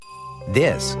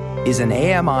This is an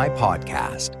AMI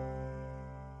podcast.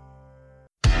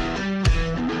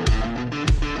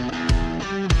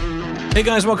 Hey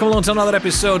guys, welcome along to another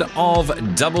episode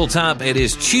of Double Tap. It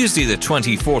is Tuesday the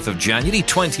 24th of January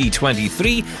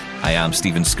 2023. I am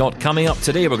Stephen Scott. Coming up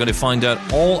today, we're going to find out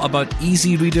all about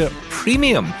Easy Reader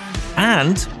Premium.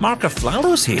 And Mark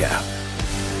Aflalo's here.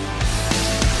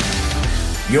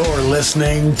 You're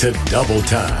listening to Double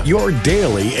Tap, your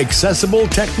daily accessible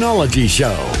technology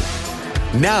show.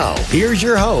 Now, here's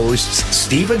your hosts,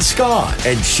 Stephen Scott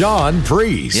and Sean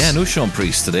Priest. Yeah, no Sean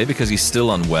Priest today because he's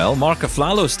still unwell. Mark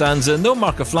Aflalo stands in. No,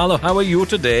 Mark Aflalo, how are you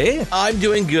today? I'm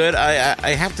doing good.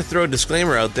 I have to throw a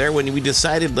disclaimer out there. When we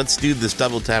decided let's do this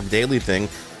Double Tap Daily thing,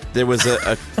 there was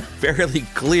a fairly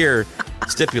clear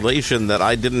stipulation that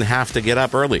I didn't have to get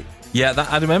up early. Yeah,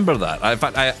 I remember that. In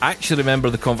fact, I actually remember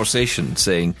the conversation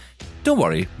saying, don't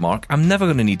worry, Mark, I'm never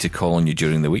going to need to call on you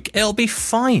during the week. It'll be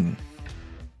fine.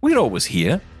 We're always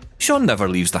here. Sean never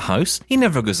leaves the house. He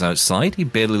never goes outside. He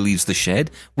barely leaves the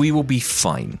shed. We will be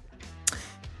fine.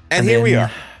 And here we are.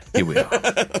 Here we are.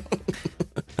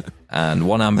 And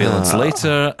one ambulance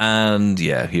later, and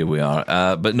yeah, here we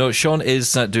are. But no, Sean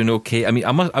is doing okay. I mean,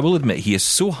 I will admit, he is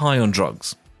so high on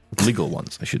drugs. Legal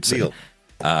ones, I should say. Legal.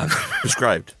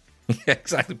 Prescribed. Yeah,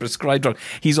 exactly, prescribed drug.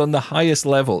 He's on the highest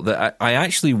level that I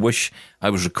actually wish I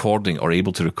was recording or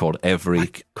able to record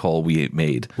every call we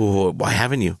made. Oh, why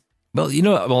haven't you? Well,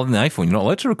 on the iPhone, you're not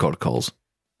allowed to record calls.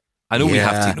 I know we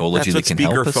have technology that can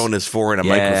help us. That's what speakerphone is for in a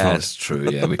microphone. Yeah, that's true.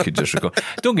 Yeah, we could just record.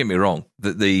 Don't get me wrong.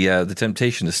 The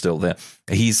temptation is still there.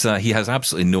 He has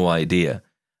absolutely no idea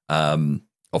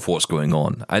of what's going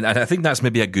on. And I think that's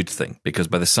maybe a good thing, because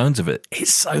by the sounds of it, it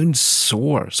sounds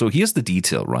sore. So here's the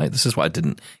detail, right? This is what I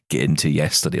didn't get into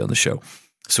yesterday on the show.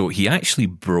 So he actually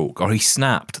he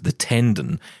snapped the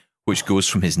tendon which goes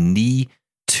from his knee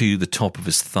to the top of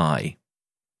his thigh.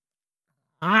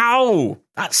 Ow!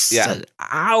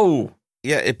 Ow!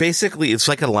 Yeah, it's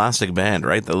like an elastic band,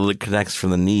 right? That connects from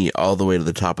the knee all the way to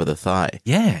the top of the thigh.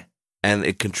 Yeah. And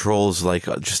it controls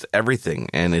just everything.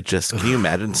 And it just, can you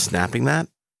imagine snapping that?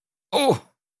 Oh,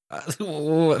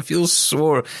 it feels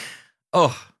sore.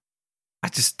 Oh, I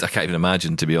can't even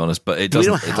imagine, to be honest, but it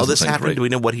doesn't. Do we know how this happened? Great. Do we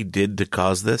know what he did to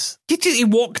cause this? He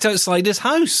walked outside his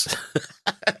house.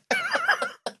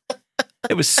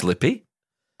 It was slippy.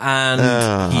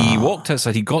 And he walked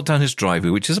outside. He got down his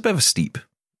driveway, which is a bit of a steep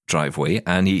driveway.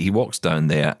 And he walks down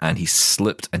there and he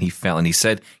slipped and he fell. And he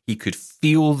said he could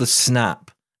feel the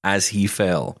snap as he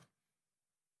fell.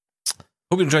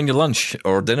 Hope you're enjoying your lunch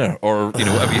or dinner or,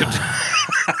 whatever you're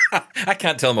doing. I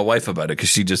can't tell my wife about it because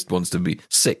she just wants to be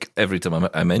sick every time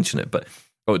I mention it. But,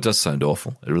 it does sound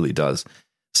awful. It really does.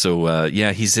 So,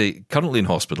 he's currently in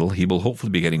hospital. He will hopefully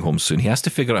be getting home soon. He has to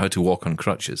figure out how to walk on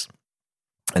crutches.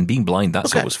 And being blind,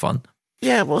 that's always fun.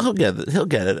 Yeah, well, he'll get it. He'll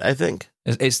get it, I think.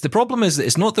 The problem is that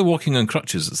it's not the walking on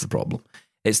crutches that's the problem.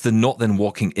 It's the not then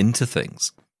walking into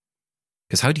things.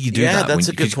 Because how do you do that? Yeah, that's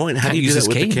a good point. How do you do that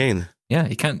with the cane? Yeah,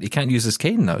 he can't use his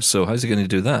cane now. So how's he going to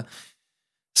do that?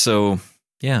 So,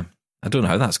 yeah, I don't know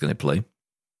how that's going to play.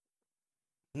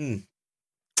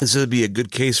 This would be a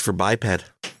good case for biped.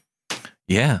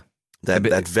 Yeah.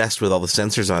 That vest with all the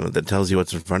sensors on it that tells you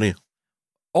what's in front of you.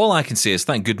 All I can say is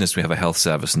thank goodness we have a health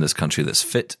service in this country that's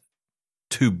fit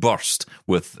to burst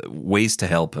with ways to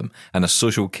help him, and a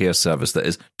social care service that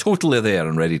is totally there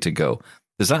and ready to go.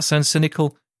 Does that sound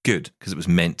cynical? Good, because it was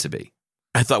meant to be.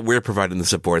 I thought we're providing the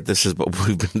support. This is what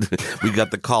we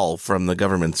got the call from the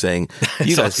government saying,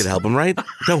 you guys can help him, right?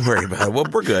 Don't worry about it. Well,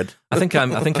 we're good. I think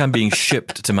I'm being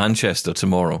shipped to Manchester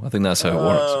tomorrow. I think that's how it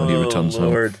works when he returns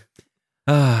home.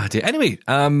 Dear. Anyway,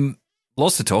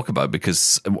 lots to talk about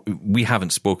because we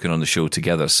haven't spoken on the show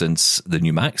together since the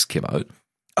new Macs came out.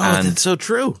 Oh, and that's so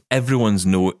true. Everyone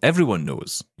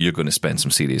knows you're going to spend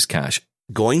some serious cash.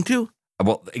 Going to?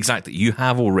 Well, exactly. You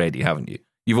have already, haven't you?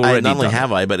 You've already not only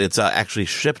have I, but it's actually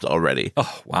shipped already.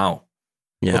 Oh, wow.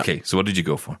 Yeah. Okay, so what did you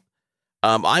go for?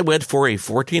 I went for a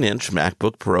 14-inch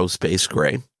MacBook Pro Space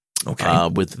Gray. Okay.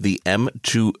 With the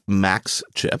M2 Max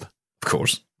chip. Of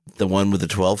course. The one with the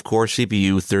 12-core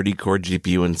CPU, 30-core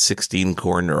GPU, and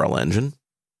 16-core neural engine.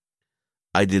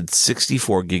 I did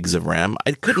 64 gigs of RAM.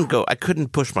 I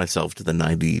couldn't push myself to the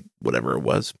 90, whatever it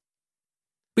was.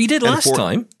 But you did last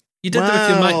time. You did that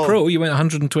with your Mac Pro. You went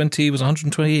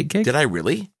 128 gigs. Did I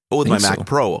really? Oh, with my Mac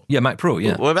Pro. Yeah, Mac Pro,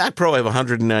 yeah. Well, Mac Pro, I have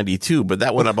 192, but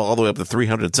that went up all the way up to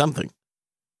 300-something.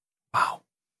 Wow.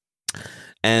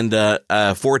 And 4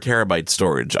 terabyte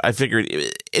storage. I figured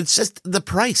it's just the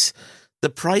price. The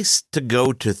price to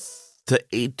go to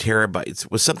 8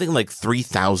 terabytes was something like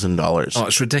 $3,000. Oh,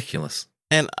 it's ridiculous.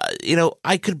 And,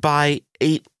 I could buy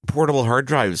 8 portable hard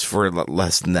drives for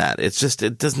less than that. It's just,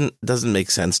 it doesn't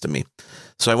make sense to me.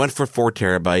 So I went for 4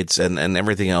 terabytes and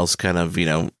everything else kind of,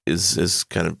 is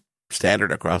kind of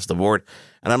standard across the board.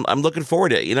 And I'm looking forward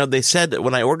to it. They said that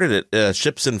when I ordered it,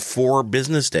 ships in 4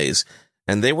 business days,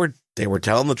 and they were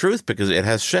telling the truth because it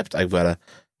has shipped. I've got a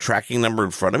tracking number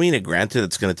in front of me. And granted,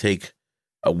 it's going to take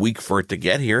a week for it to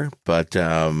get here, but,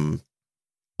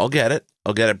 I'll get it.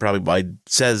 I'll get it probably by, it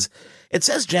says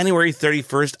January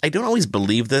 31st. I don't always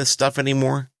believe this stuff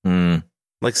anymore.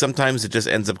 Like sometimes it just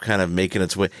ends up kind of making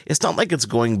its way. It's not like it's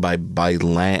going by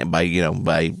land,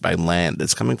 by land.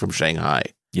 It's coming from Shanghai.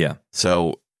 Yeah.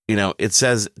 So, it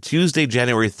says Tuesday,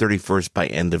 January 31st by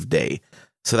end of day.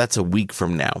 So that's a week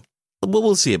from now.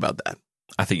 We'll see about that.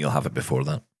 I think you'll have it before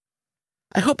that.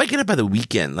 I hope I get it by the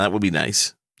weekend. That would be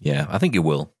nice. Yeah, I think you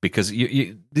will, because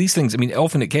these things, I mean,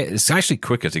 often it's actually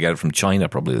quicker to get it from China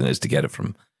probably than it is to get it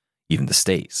from even the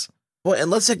States. Well,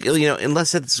 unless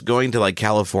it's going to like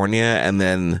California and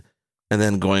then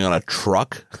going on a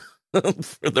truck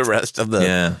for the rest of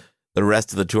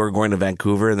the tour, going to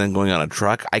Vancouver and then going on a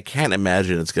truck. I can't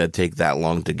imagine it's going to take that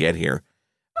long to get here.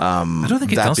 I don't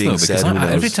think it does though, because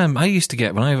every time I used to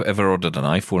get, when I ever ordered an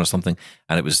iPhone or something,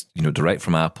 and it was direct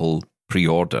from Apple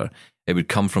pre-order, it would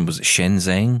come from, was it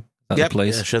Shenzhen? The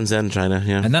place? Yeah, Shenzhen, China.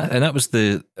 Yeah, and that was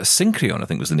the Syncreon, I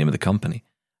think was the name of the company,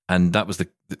 and that was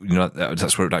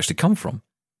that's where it would actually come from,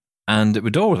 and it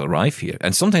would always arrive here,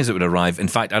 and sometimes it would arrive. In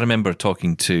fact, I remember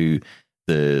talking to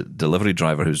the delivery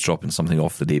driver who was dropping something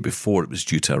off the day before it was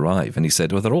due to arrive, and he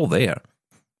said, "Well, they're all there.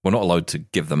 We're not allowed to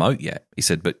give them out yet." He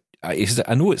said, "But." He says,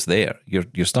 I know it's there.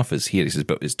 Your stuff is here. He says,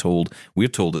 but we're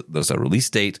told that there's a release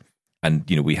date, and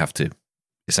we have to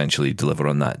essentially deliver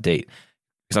on that date.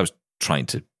 Because I was trying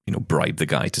to bribe the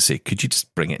guy to say, could you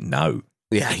just bring it now?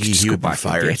 Yeah, he would be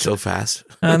fired so fast.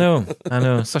 I know.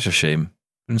 Such a shame.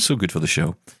 And so good for the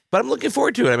show. But I'm looking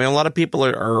forward to it. I mean, a lot of people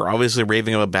are obviously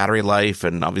raving about battery life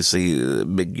and obviously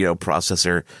big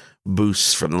processor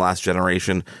boosts from the last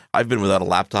generation. I've been without a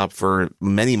laptop for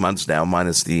many months now,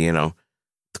 minus the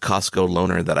the Costco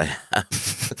loaner that I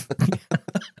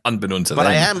have. Unbeknown to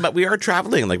them. But we are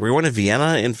traveling. Like, we're going to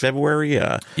Vienna in February.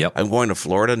 Yep. I'm going to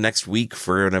Florida next week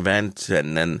for an event,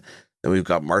 and then we've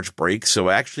got March break. So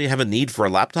I actually have a need for a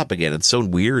laptop again. It's so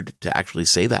weird to actually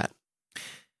say that.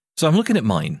 So I'm looking at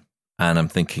mine, and I'm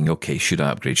thinking, okay, should I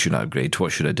upgrade?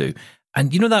 What should I do?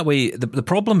 And that way, the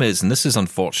problem is, and this is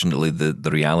unfortunately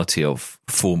the reality of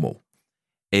FOMO,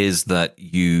 is that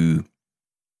you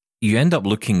end up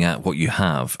looking at what you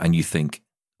have and you think,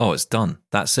 oh, it's done.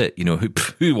 That's it.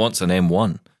 Who wants an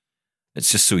M1?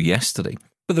 It's just so yesterday.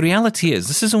 But the reality is,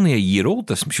 this is only a year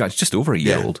old. It's just over a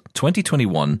year old.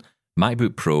 2021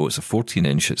 MacBook Pro. It's a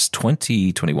 14-inch. It's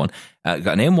 2021. Got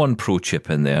an M1 Pro chip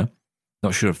in there.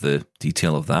 Not sure of the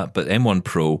detail of that, but M1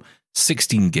 Pro,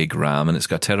 16 gig RAM, and it's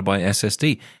got a terabyte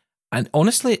SSD. And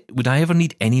honestly, would I ever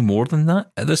need any more than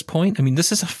that at this point? I mean,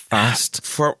 this is a fast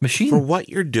machine. For what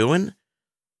you're doing?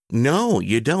 No,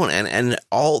 you don't. And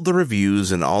all the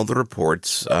reviews and all the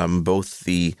reports, both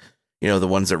the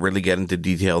ones that really get into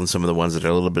detail and some of the ones that are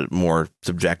a little bit more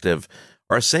subjective,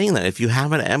 are saying that if you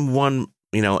have an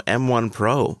M1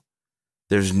 Pro,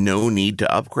 there's no need to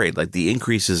upgrade. Like, the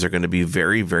increases are going to be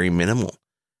very, very minimal.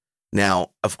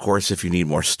 Now, of course, if you need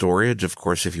more storage, of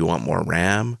course, if you want more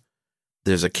RAM,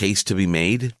 there's a case to be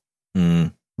made.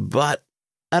 But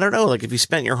I don't know, like, if you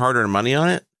spent your hard-earned money on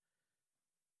it,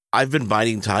 I've been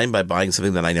biding time by buying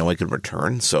something that I know I can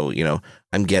return. So,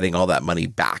 I'm getting all that money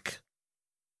back.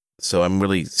 So I'm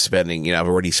really spending, I've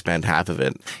already spent half of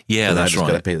it. Yeah, that's right. I've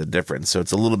just got to pay the difference. So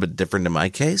it's a little bit different in my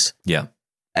case. Yeah.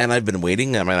 And I've been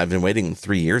waiting. I've been waiting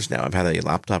 3 years now. I've had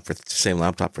the same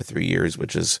laptop for 3 years,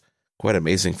 which is quite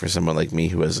amazing for someone like me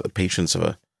who has the patience of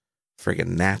a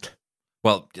friggin' gnat.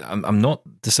 Well, I'm not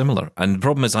dissimilar. And the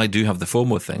problem is, I do have the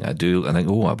FOMO thing. I do. I think,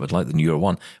 I would like the newer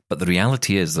one. But the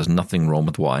reality is, there's nothing wrong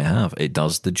with what I have. It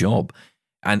does the job.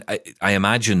 And I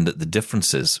imagine that the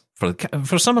differences for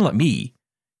someone like me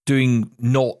doing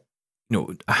not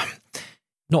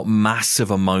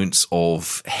massive amounts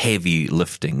of heavy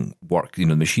lifting work. The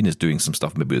machine is doing some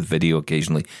stuff, maybe with video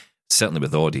occasionally, certainly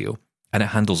with audio, and it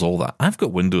handles all that. I've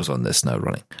got Windows on this now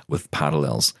running with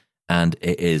Parallels, and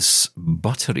it is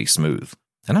buttery smooth.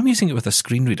 And I'm using it with a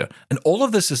screen reader. And all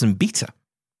of this is in beta.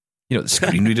 The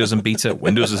screen reader is in beta,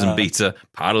 Windows is in beta,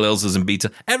 Parallels is in beta,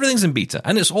 everything's in beta.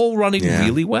 And it's all running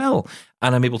really well.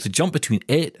 And I'm able to jump between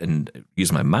it and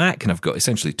use my Mac, and I've got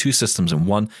essentially 2 systems in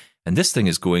one. And this thing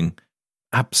is going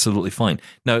absolutely fine.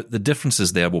 Now, the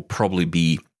differences there will probably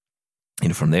be,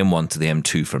 from the M1 to the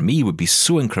M2 for me would be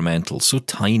so incremental, so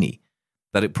tiny,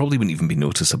 that it probably wouldn't even be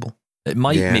noticeable. It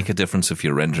might make a difference if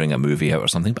you're rendering a movie out or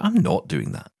something, but I'm not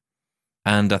doing that.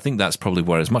 And I think that's probably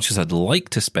where, as much as I'd like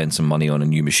to spend some money on a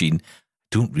new machine, I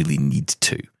don't really need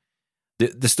to.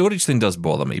 The storage thing does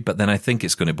bother me, but then I think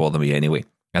it's going to bother me anyway.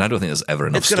 And I don't think there's ever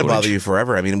enough storage. It's going to bother you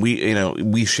forever. I mean,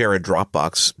 we share a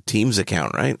Dropbox Teams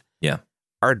account, right? Yeah.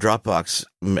 Our Dropbox,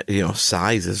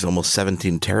 size is almost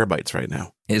 17 terabytes right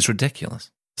now. It's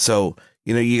ridiculous. So,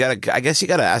 I guess you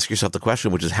got to ask yourself the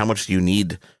question, which is how much do you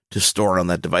need to store on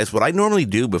that device? What I normally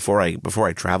do before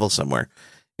I travel somewhere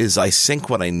is I sync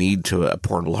what I need to a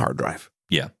portable hard drive.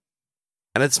 Yeah.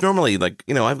 And it's normally like,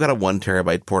 I've got a 1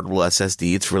 terabyte portable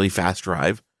SSD. It's really fast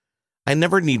drive. I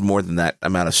never need more than that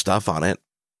amount of stuff on it.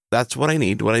 That's what I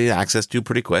need access to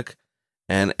pretty quick.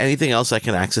 And anything else I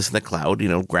can access in the cloud,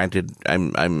 granted,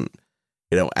 I'm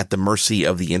at the mercy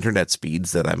of the internet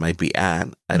speeds that I might be at.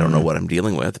 I don't know what I'm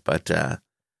dealing with, but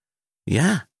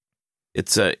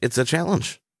it's a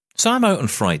challenge. So I'm out on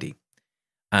Friday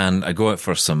and I go out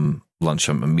for some lunch.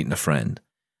 I'm meeting a friend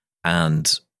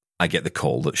and I get the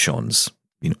call that Sean's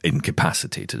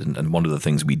incapacitated. And one of the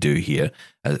things we do here,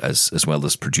 as well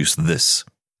as produce this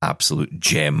absolute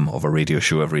gem of a radio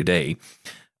show every day,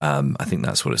 I think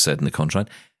that's what it said in the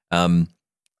contract,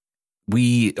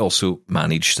 we also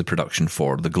manage the production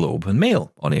for the Globe and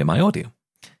Mail on AMI Audio.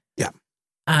 Yeah.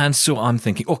 And so I'm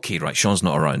thinking, okay, right, Sean's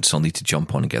not around, so I'll need to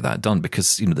jump on and get that done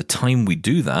because, the time we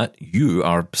do that, you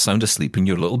are sound asleep in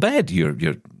your little bed. You're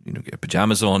get your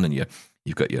pajamas on and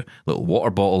you've got your little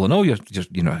water bottle and all your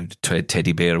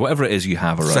teddy bear, whatever it is you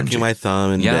have around Sucking you. my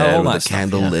thumb and all that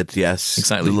candle lit, yes.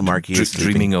 Exactly. Little Marky is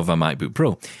dreaming of a MacBook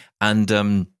Pro.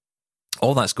 And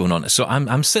all that's going on. So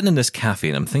I'm sitting in this cafe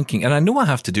and I'm thinking, and I know I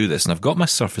have to do this, and I've got my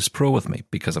Surface Pro with me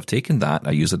because I've taken that.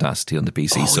 I use Audacity on the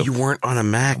PC. Oh, so you weren't on a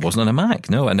Mac. I wasn't on a Mac,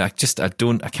 no. And I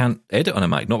can't edit on a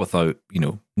Mac, not without,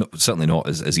 certainly not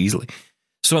as easily.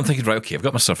 So I'm thinking, right, okay, I've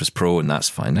got my Surface Pro and that's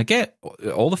fine. I get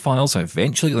all the files, I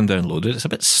eventually get them downloaded. It's a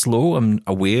bit slow. I'm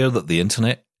aware that the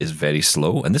internet is very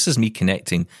slow. And this is me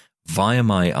connecting via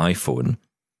my iPhone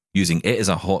using it as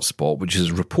a hotspot, which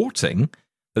is reporting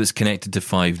that it's connected to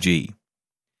 5G.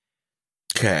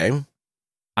 Okay.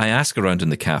 I ask around in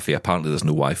the cafe. Apparently there's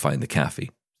no Wi-Fi in the cafe.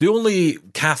 The only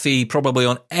cafe probably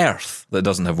on Earth that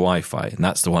doesn't have Wi-Fi, and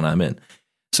that's the one I'm in.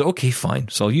 So, okay, fine.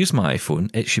 So I'll use my iPhone.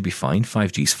 It should be fine.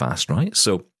 5G's fast, right?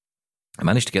 So I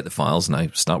managed to get the files and I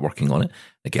start working on it.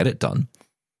 I get it done.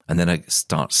 And then I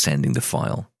start sending the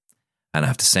file. And I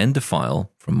have to send the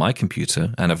file from my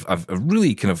computer. And I've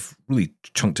really really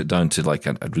chunked it down to like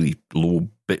a really low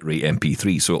bitrate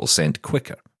MP3 so it'll send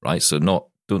quicker, right? So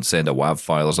don't send a WAV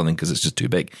file or something because it's just too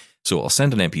big. So I'll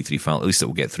send an MP3 file. At least it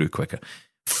will get through quicker.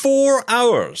 4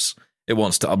 hours it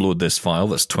wants to upload this file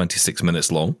that's 26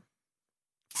 minutes long.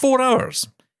 4 hours.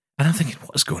 And I'm thinking,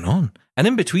 what is going on? And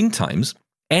in between times,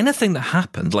 anything that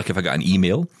happened, like if I got an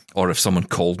email or if someone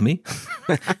called me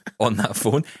on that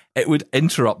phone, it would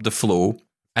interrupt the flow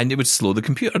and it would slow the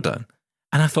computer down.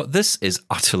 And I thought, this is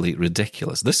utterly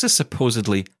ridiculous. This is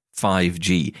supposedly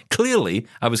 5G. Clearly,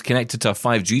 I was connected to a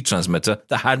 5G transmitter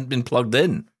that hadn't been plugged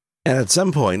in. And at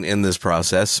some point in this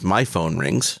process, my phone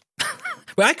rings.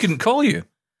 Well, I couldn't call you.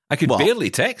 I could barely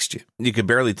text you. You could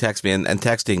barely text me, and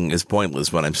texting is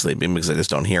pointless when I'm sleeping because I just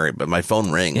don't hear it. But my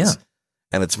phone rings,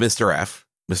 and it's Mr. F.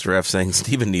 Mr. F saying,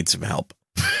 Stephen needs some help.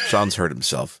 Sean's hurt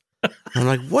himself. I'm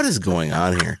like, what is going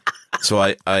on here? So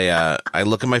I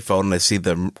look at my phone, and I see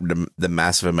the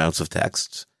massive amounts of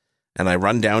texts. And I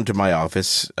run down to my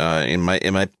office in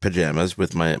my pajamas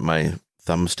with my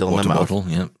thumb still in my mouth. Water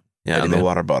bottle, yeah, and the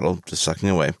water bottle, just sucking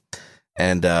away.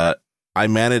 And I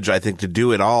manage, I think, to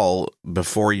do it all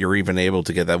before you're even able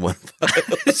to get that one file.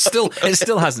 It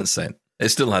still hasn't sent. It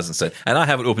still hasn't sent. And I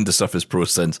haven't opened the Surface Pro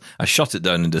since. I shut it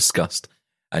down in disgust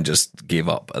and just gave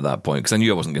up at that point because I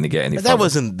knew I wasn't going to get any further. That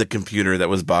wasn't the computer that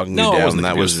was bogging you down. It wasn't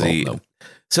that was the... fault, no.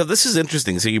 So this is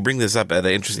interesting. So you bring this up at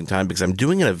an interesting time because I'm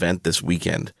doing an event this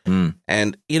weekend.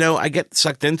 And, I get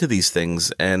sucked into these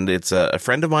things. And it's a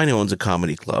friend of mine who owns a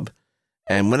comedy club.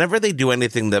 And whenever they do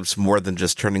anything that's more than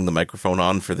just turning the microphone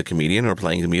on for the comedian or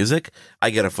playing the music, I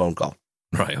get a phone call.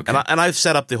 Right, okay. And I've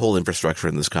set up the whole infrastructure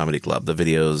in this comedy club, the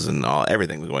videos and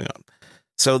everything going on.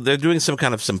 So they're doing some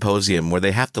kind of symposium where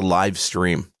they have to live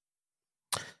stream.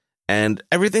 And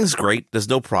everything's great. There's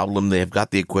no problem. They have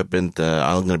got the equipment.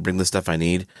 I'm going to bring the stuff I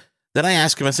need. Then I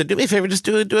ask him, I said, do me a favor, just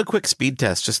do a quick speed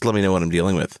test. Just let me know what I'm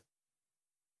dealing with.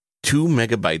 2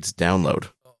 megabytes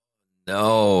download.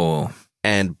 No.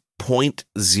 And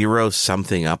 0.0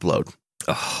 something upload.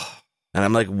 Oh. And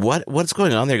I'm like, what's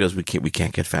going on there? He goes, we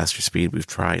can't get faster speed. We've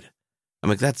tried. I'm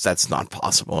like, that's not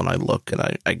possible. And I look and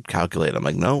I calculate. I'm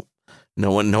like, no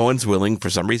one's willing for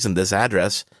some reason. This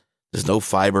address, There's no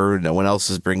fiber. No one else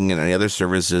is bringing in any other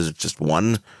services. It's just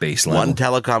one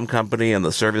telecom company, and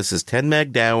the service is 10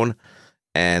 meg down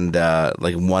and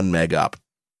like 1 meg up.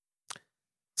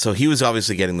 So he was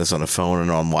obviously getting this on a phone and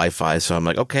on Wi-Fi. So I'm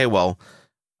like, okay, well,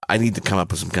 I need to come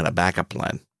up with some kind of backup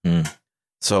plan.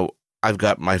 So I've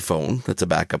got my phone that's a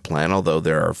backup plan, although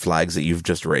there are flags that you've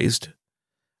just raised.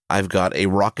 I've got a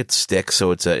Rocket Stick,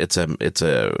 so it's a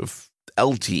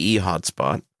LTE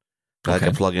hotspot that I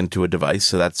can plug into a device,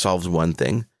 so that solves one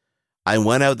thing. I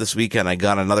went out this weekend, I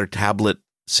got another tablet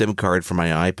SIM card for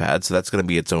my iPad, so that's going to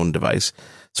be its own device.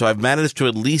 So I've managed to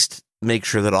at least make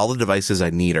sure that all the devices I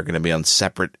need are going to be on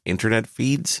separate internet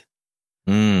feeds.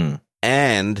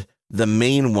 And the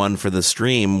main one for the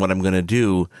stream, what I'm going to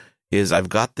do is I've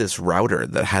got this router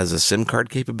that has a SIM card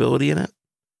capability in it.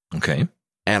 Okay.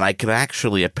 And I can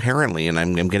actually, apparently, and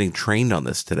I'm getting trained on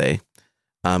this today,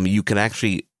 you can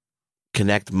actually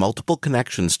connect multiple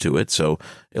connections to it. So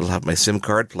it'll have my SIM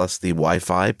card plus the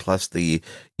Wi-Fi plus the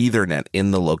Ethernet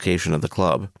in the location of the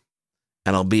club.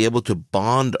 And I'll be able to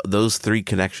bond those 3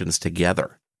 connections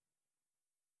together.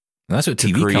 And that's what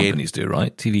TV companies do,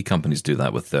 right? TV companies do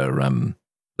that with their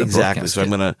exactly. So I'm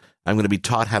gonna be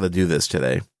taught how to do this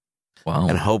today. Wow.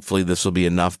 And hopefully this will be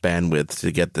enough bandwidth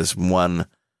to get this one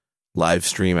live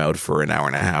stream out for an hour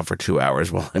and a half or 2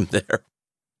 hours while I'm there.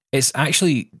 It's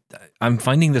actually, I'm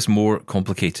finding this more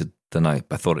complicated than I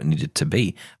thought it needed to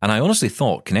be. And I honestly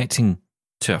thought connecting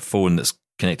to a phone that's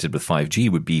connected with 5G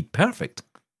would be perfect.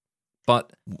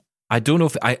 But I don't know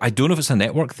if I don't know if it's a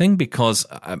network thing, because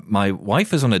my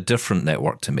wife is on a different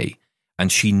network to me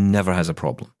and she never has a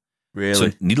problem.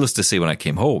 Really? So needless to say, when I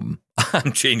came home,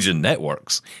 I'm changing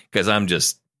networks because I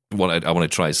want to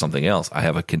try something else. I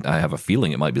have a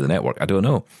feeling it might be the network. I don't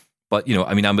know. But, you know,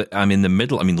 I mean, I'm in the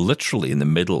middle. I mean, literally in the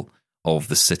middle of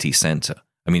the city center.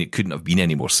 I mean, it couldn't have been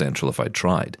any more central if I'd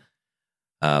tried.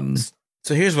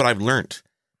 So here's what I've learned,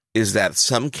 is that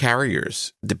some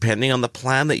carriers, depending on the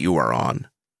plan that you are on,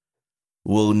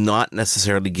 will not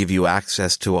necessarily give you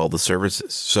access to all the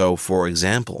services. So, for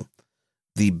example,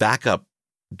 the backup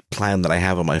plan that I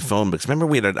have on my phone, because remember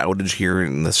we had an outage here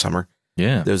in the summer?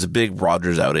 Yeah. There was a big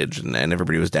Rogers outage and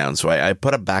everybody was down. So I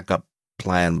put a backup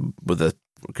plan with a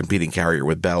competing carrier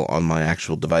with Bell on my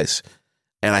actual device.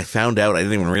 And I found out, I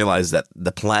didn't even realize that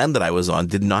the plan that I was on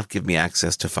did not give me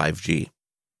access to 5G.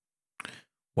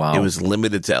 Wow. It was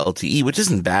limited to LTE, which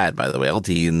isn't bad, by the way.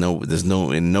 LTE,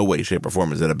 in no way, shape, or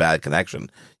form is it a bad connection.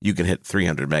 You can hit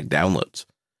 300 meg downloads.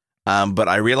 But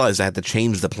I realized I had to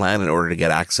change the plan in order to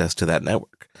get access to that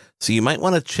network. So you might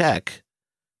want to check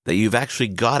that you've actually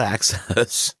got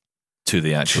access to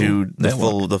the actual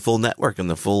the full network and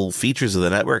the full features of the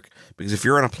network. Because if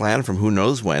you're on a plan from who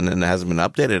knows when and it hasn't been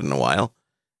updated in a while,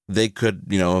 they could,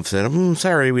 have said,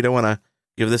 sorry, we don't want to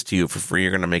give this to you for free.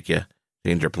 You're going to make you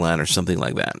change your plan or something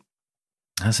like that.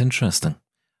 That's interesting.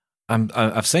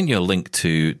 I've sent you a link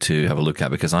to have a look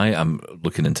at, because I am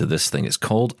looking into this thing. It's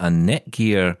called a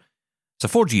Netgear.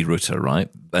 It's a 4G router, right?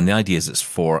 And the idea is it's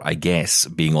for, I guess,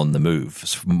 being on the move.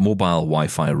 It's a mobile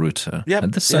Wi-Fi router. Yeah.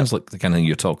 And this sounds like the kind of thing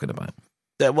you're talking about.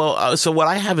 So what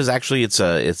I have is actually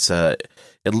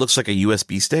it looks like a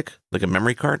USB stick, like a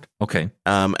memory card. Okay.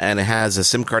 And it has a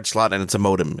SIM card slot and it's a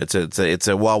modem. It's a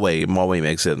Huawei. Huawei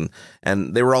makes it,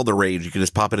 and they were all the rage. You can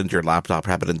just pop it into your laptop,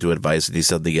 pop it into a device, and you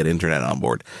suddenly get internet on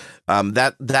board.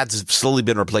 That's slowly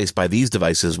been replaced by these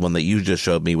devices, one that you just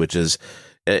showed me, which is,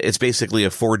 it's basically a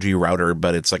 4G router,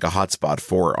 but it's like a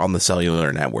hotspot on the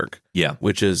cellular network. Yeah,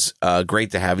 which is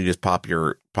great to have. You just pop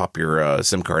your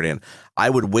SIM card in. I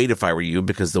would wait if I were you,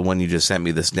 because the one you just sent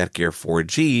me, this Netgear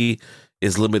 4G,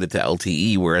 is limited to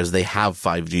LTE, whereas they have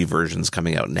 5G versions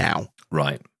coming out now.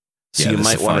 Right. So you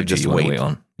might want to just wait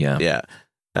on. Yeah. Yeah.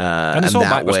 And it's all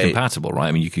backwards compatible, right?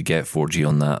 I mean, you could get 4G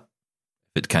on that.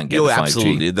 It can't get the 5G.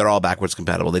 Absolutely. They're all backwards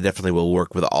compatible. They definitely will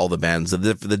work with all the bands.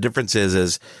 The difference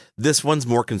is this one's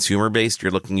more consumer based.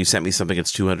 You sent me something,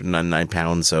 it's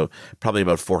 £299, so probably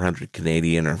about 400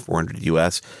 Canadian or 400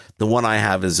 US. The one I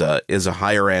have is a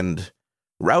higher end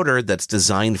router that's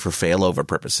designed for failover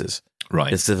purposes.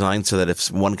 Right. It's designed so that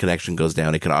if one connection goes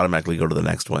down, it can automatically go to the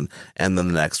next one and then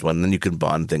the next one. And then you can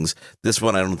bond things. This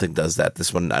one I don't think does that.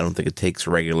 This one I don't think it takes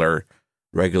regular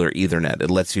Ethernet. It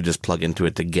lets you just plug into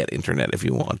it to get internet if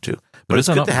you want to. But it's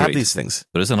good to have these things.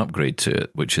 There is an upgrade to it,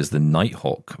 which is the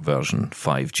Nighthawk version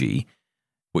 5G,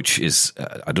 which is,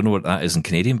 I don't know what that is in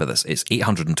Canadian, but it's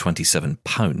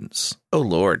 £827. Oh,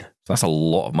 Lord. So that's a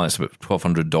lot of money. It's about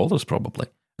 $1,200 probably.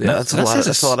 Yeah, that's a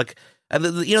lot. And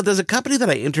there's a company that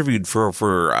I interviewed for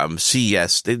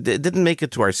CES. They didn't make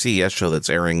it to our CES show that's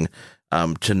airing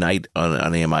tonight on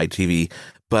AMI TV,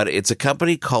 but it's a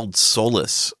company called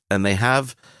Solus, and they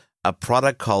have a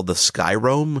product called the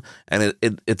Skyroam, and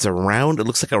it's a round. It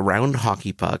looks like a round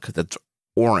hockey puck that's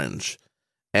orange.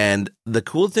 And the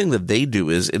cool thing that they do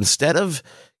is instead of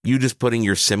you just putting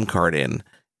your SIM card in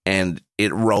and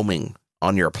it roaming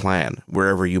on your plan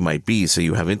wherever you might be, so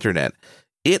you have internet,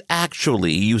 it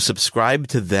actually, you subscribe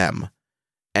to them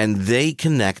and they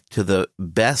connect to the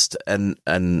best and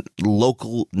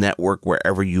local network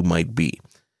wherever you might be.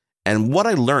 And what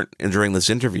I learned during this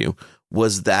interview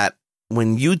was that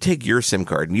when you take your SIM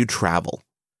card and you travel,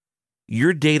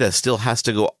 your data still has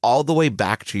to go all the way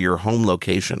back to your home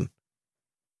location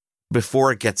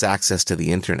before it gets access to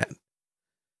the internet.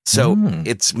 So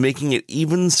it's making it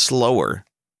even slower.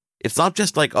 It's not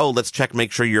just like, oh, let's check,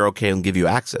 make sure you're okay and give you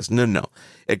access. No.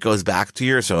 It goes back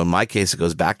to so in my case, it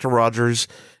goes back to Rogers.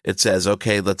 It says,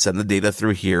 okay, let's send the data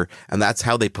through here. And that's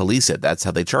how they police it. That's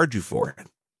how they charge you for it.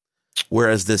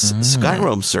 Whereas this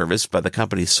Skyroam service by the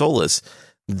company Solus,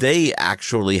 they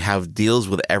actually have deals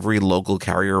with every local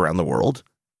carrier around the world.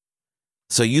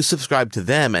 So you subscribe to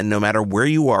them, and no matter where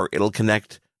you are, it'll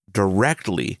connect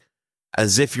directly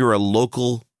as if you're a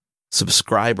local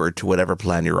subscriber to whatever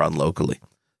plan you're on locally.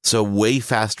 So way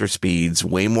faster speeds,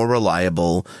 way more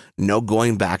reliable, no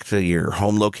going back to your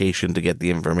home location to get the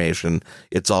information.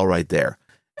 It's all right there.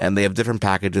 And they have different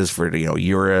packages for,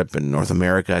 Europe and North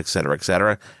America, et cetera, et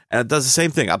cetera. And it does the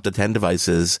same thing, up to 10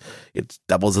 devices. It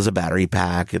doubles as a battery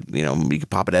pack. You can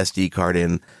pop an SD card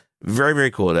in. Very,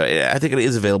 very cool. I think it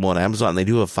is available on Amazon. They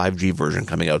do have a 5G version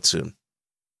coming out soon.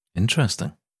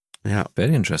 Interesting. Yeah.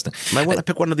 Very interesting. Might want to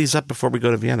pick one of these up before we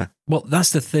go to Vienna. Well,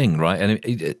 that's the thing, right? And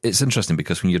it's interesting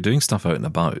because when you're doing stuff out and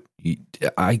about,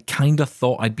 I kind of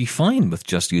thought I'd be fine with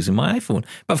just using my iPhone.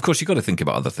 But of course, you've got to think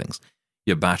about other things.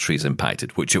 Your battery's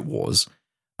impacted, which it was.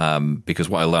 Because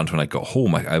what I learned when I got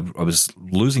home, I was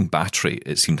losing battery,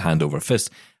 it seemed hand over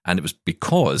fist. And it was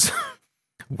because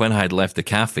when I had left the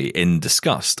cafe in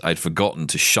disgust, I'd forgotten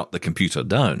to shut the computer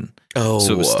down. Oh,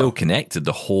 so it was still connected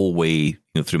the whole way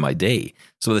through my day.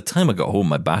 So by the time I got home,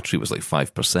 my battery was like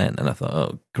 5%. And I thought,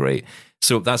 oh, great.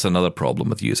 So that's another problem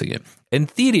with using it. In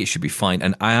theory, it should be fine.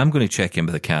 And I am going to check in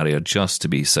with the carrier just to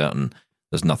be certain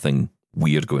there's nothing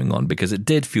weird going on, because it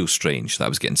did feel strange that I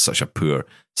was getting such a poor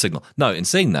signal. Now, in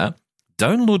saying that,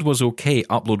 download was okay,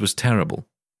 upload was terrible.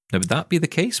 Now, would that be the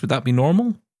case? Would that be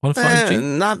normal on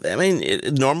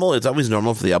 5G? Normal. It's always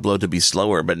normal for the upload to be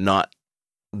slower, but not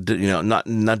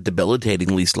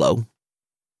debilitatingly slow.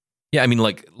 Yeah, I mean,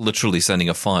 like literally sending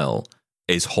a file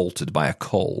is halted by a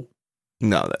call.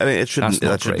 No, I mean that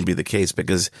shouldn't be the case,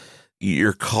 because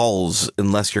your calls,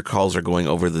 unless your calls are going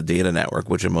over the data network,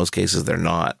 which in most cases they're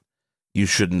not, you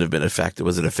shouldn't have been affected.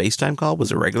 Was it a FaceTime call?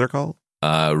 Was it a regular call?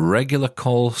 A regular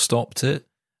call stopped it.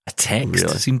 A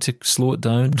text seemed to slow it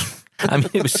down. I mean,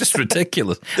 it was just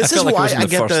ridiculous. This is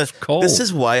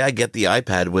why I get the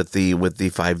iPad with the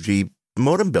 5G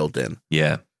modem built in.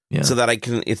 Yeah. So that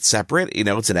it's separate.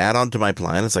 It's an add-on to my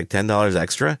plan. It's like $10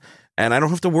 extra, and I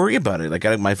don't have to worry about it. Like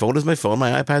my phone is my phone,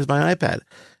 my iPad is my iPad,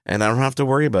 and I don't have to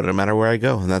worry about it no matter where I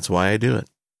go. And that's why I do it.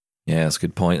 Yeah, that's a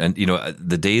good point. And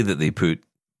the day that they put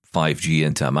 5G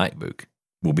into a MacBook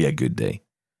will be a good day.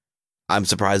 I'm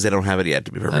surprised they don't have it yet,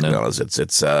 to be perfectly honest.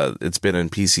 It's been in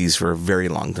PCs for a very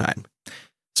long time.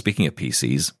 Speaking of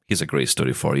PCs, here's a great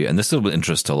story for you. And this will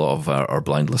interest a lot of our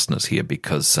blind listeners here,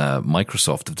 because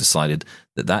Microsoft have decided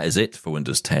that is it for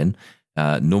Windows 10.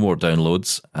 No more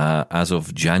downloads as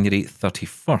of January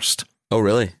 31st. Oh,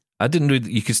 really? I didn't know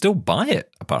you could still buy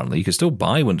it, apparently. You could still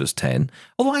buy Windows 10.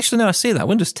 Although, actually, now I say that,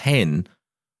 Windows 10...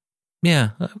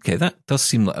 Yeah, okay, that does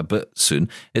seem like a bit soon.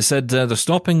 It said they're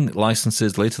stopping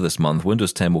licenses later this month.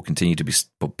 Windows 10 will continue to be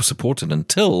supported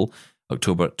until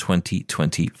October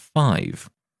 2025.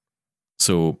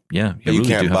 So, yeah. You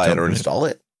can't buy it or install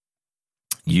it?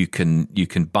 You can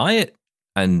buy it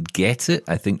and get it,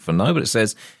 I think, for now. But it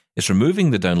says it's removing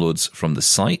the downloads from the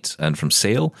site and from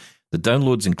sale. The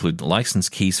downloads include license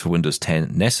keys for Windows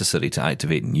 10 necessary to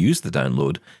activate and use the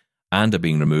download, and are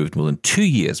being removed more than 2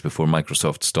 years before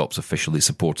Microsoft stops officially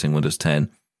supporting Windows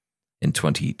 10 in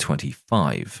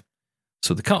 2025.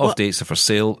 So the cut-off dates are for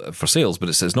sales, but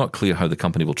it says not clear how the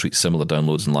company will treat similar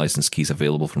downloads and license keys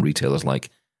available from retailers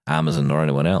like Amazon or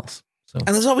anyone else. So.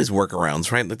 And there's always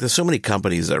workarounds, right? Like there's so many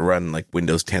companies that run like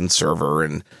Windows 10 Server,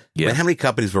 and how many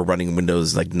companies were running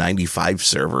Windows like 95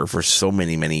 Server for so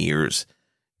many, many years,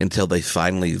 until they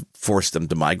finally forced them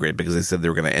to migrate because they said they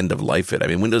were going to end of life it. I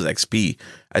mean, Windows XP,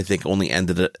 I think, only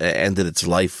ended its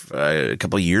life a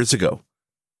couple of years ago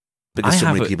because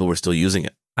so many people were still using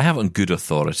it. I have it on good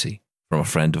authority from a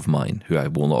friend of mine, who I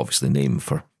will not obviously name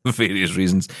for various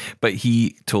reasons, but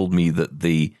he told me that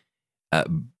the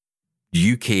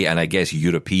UK and I guess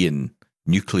European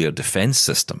nuclear defense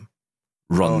system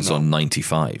runs on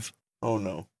 95. Oh,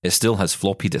 no. It still has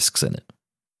floppy disks in it.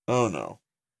 Oh, no.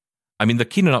 I mean, they're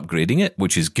keen on upgrading it,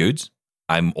 which is good.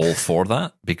 I'm all for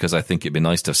that because I think it'd be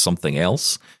nice to have something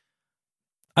else.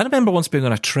 I remember once being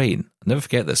on a train. I'll never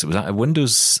forget this. It was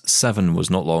Windows 7 was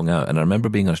not long out, and I remember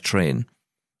being on a train,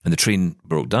 and the train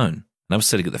broke down. And I was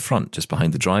sitting at the front, just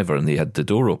behind the driver, and they had the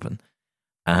door open.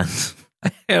 And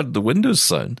I heard the Windows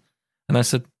sound, and I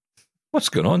said, "What's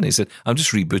going on?" And he said, "I'm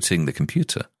just rebooting the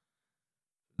computer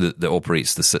that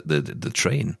operates the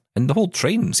train." And the whole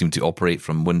train seemed to operate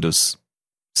from Windows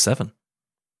 7.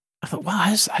 I thought,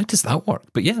 wow, how does that work?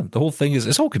 But yeah, the whole thing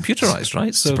it's all computerized,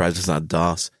 right? So Surprised it's not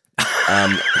DOS.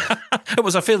 It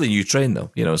was a fairly new train,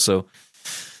 though, so.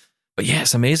 But yeah,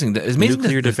 it's amazing. It's amazing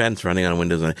nuclear defense running on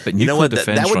Windows 9. But nuclear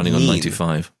defense that running on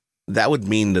 95. That would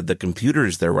mean that the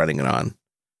computers they're running it on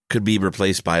could be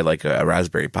replaced by like a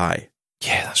Raspberry Pi.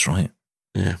 Yeah, that's right.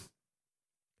 Yeah,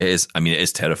 it is. I mean, it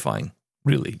is terrifying.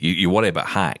 Really, you worry about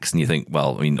hacks, and you think,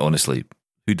 well, I mean, honestly,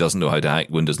 who doesn't know how to hack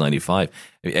Windows 95?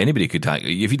 Anybody could hack.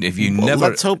 If you never.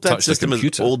 Let's hope that system is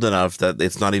computer, old enough that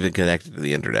it's not even connected to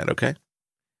the internet. Okay.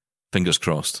 Fingers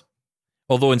crossed.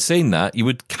 Although in saying that, you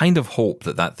would kind of hope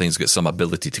that thing's got some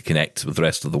ability to connect with the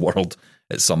rest of the world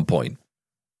at some point.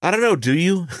 I don't know. Do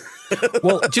you?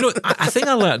 Well, do you know, I think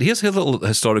I learned, here's a little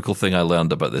historical thing I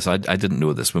learned about this. I didn't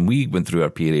know this. When we went through our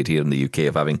period here in the UK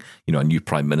of having, a new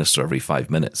prime minister every 5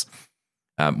 minutes,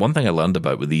 one thing I learned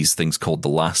about were these things called the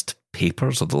last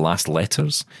papers or the last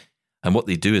letters. And what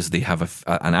they do is they have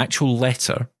an actual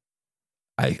letter,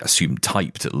 I assume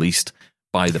typed at least,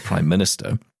 by the prime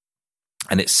minister,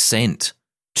 and it's sent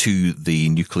to the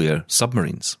nuclear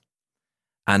submarines.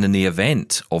 And in the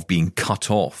event of being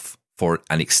cut off for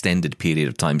an extended period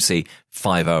of time, say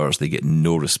 5 hours, they get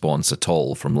no response at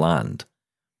all from land,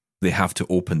 they have to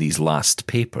open these last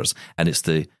papers. And it's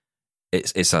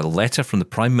a letter from the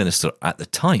Prime Minister at the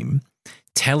time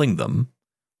telling them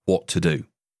what to do.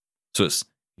 So it's,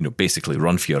 basically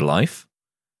run for your life,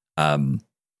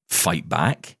 fight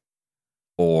back,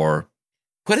 or...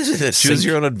 What is it? Choose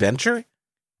your own adventure?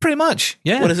 Pretty much,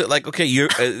 yeah. What is it like? Okay, you're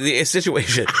the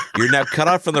situation. You're now cut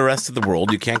off from the rest of the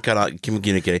world. You can't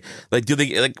communicate. Like,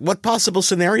 what possible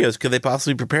scenarios could they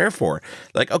possibly prepare for?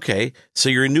 Like, okay, so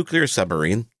you're a nuclear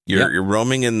submarine. You're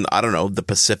roaming in, I don't know, the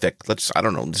Pacific.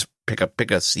 Just pick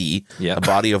a sea, a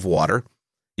body of water.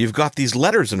 You've got these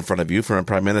letters in front of you from a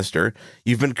prime minister.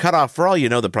 You've been cut off. For all you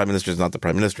know, the prime minister is not the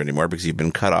prime minister anymore because you've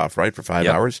been cut off, right, for 5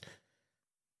 hours.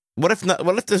 What if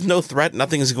there's no threat?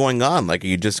 Nothing is going on. Like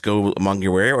you just go among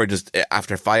your way, or just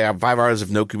after 5 hours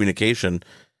of no communication,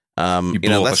 that's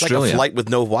Australia. like a flight with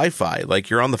no Wi-Fi. Like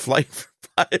you're on the flight for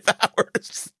 5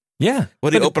 hours. Yeah.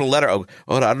 What do you open a letter? Oh,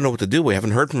 I don't know what to do. We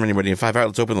haven't heard from anybody in 5 hours.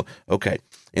 Let's open. Okay.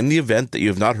 In the event that you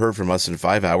have not heard from us in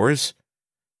 5 hours,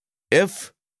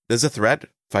 if there's a threat,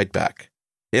 fight back.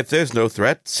 If there's no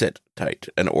threat, sit tight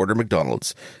and order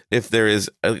McDonald's. If there is,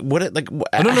 No.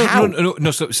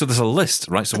 So there's a list,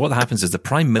 right? So what happens is the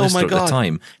prime minister at the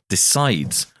time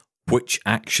decides which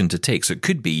action to take. So it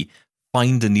could be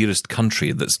find the nearest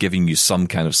country that's giving you some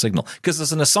kind of signal, because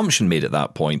there's an assumption made at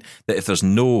that point that if there's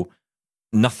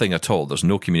nothing at all, there's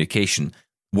no communication,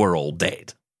 we're all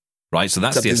dead, right? So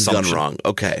that's the assumption. Something's gone wrong.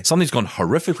 Okay, something's gone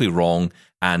horrifically wrong,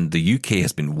 and the UK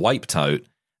has been wiped out.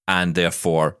 And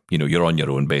therefore, you're on your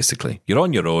own, basically. You're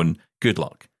on your own. Good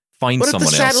luck. Find someone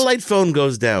else. What if the satellite phone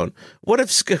goes down? What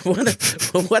if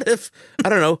I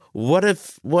don't know, what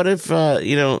if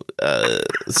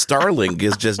Starlink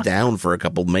is just down for a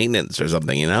couple maintenance or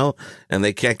something, and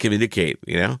they can't communicate,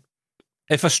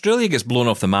 If Australia gets blown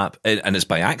off the map and it's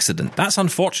by accident, that's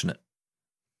unfortunate.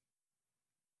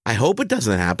 I hope it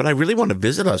doesn't happen. I really want to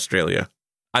visit Australia.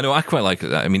 I know, I quite like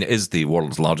it. I mean, it is the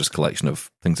world's largest collection of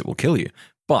things that will kill you.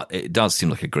 But it does seem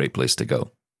like a great place to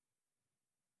go.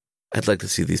 I'd like to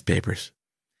see these papers.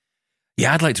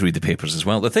 Yeah, I'd like to read the papers as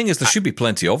well. The thing is, there should be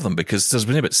plenty of them because there's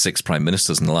been about 6 prime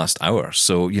ministers in the last hour.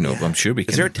 So, I'm sure we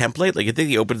can... Is there a template? Like, you think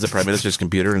he opens the prime minister's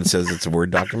computer and it says it's a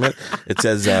Word document? It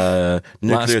says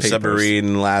nuclear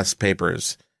submarine last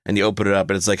papers. And you open it up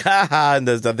and it's like, and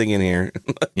there's nothing in here.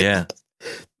 Yeah.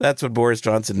 That's what Boris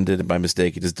Johnson did by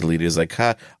mistake. He just deleted it. He's like,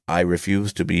 I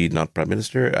refuse to be not prime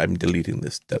minister. I'm deleting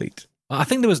this. Delete. I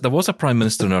think there was a prime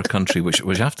minister in our country which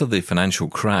after the financial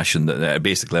crash and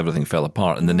basically everything fell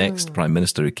apart, and the next prime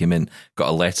minister who came in got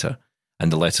a letter, and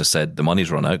the letter said the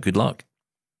money's run out, good luck.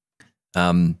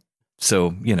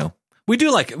 So we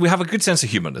have a good sense of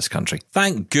humor in this country,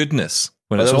 thank goodness,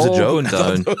 when it's all going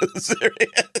down.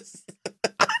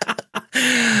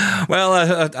 Well,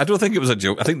 I don't think it was a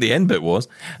joke. I think the end bit was.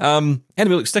 Anyway,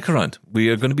 look, stick around. We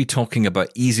are going to be talking about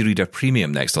Easy Reader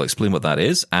Premium next. I'll explain what that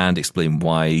is and explain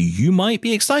why you might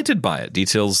be excited by it.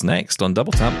 Details next on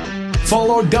Double Tap.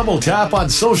 Follow Double Tap on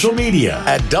social media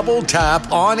at Double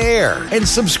Tap On Air and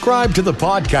subscribe to the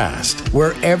podcast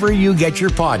wherever you get your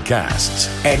podcasts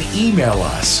and email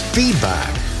us feedback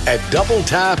at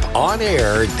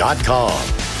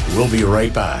doubletaponair.com. We'll be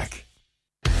right back.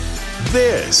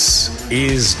 This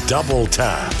is Double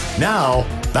Tap. Now,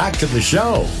 back to the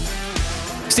show.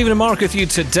 Stephen and Mark with you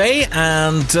today,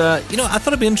 and I thought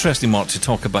it'd be interesting, Mark, to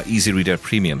talk about Easy Reader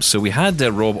Premium. So we had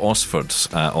Rob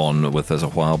Osford on with us a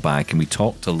while back, and we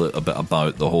talked a little bit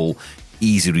about the whole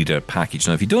Easy Reader package.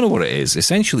 Now, if you don't know what it is,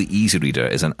 essentially Easy Reader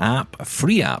is an app, a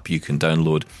free app you can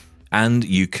download, and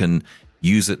you can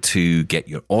use it to get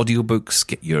your audiobooks,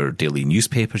 get your daily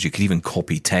newspapers. You can even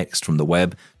copy text from the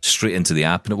web straight into the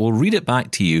app, and it will read it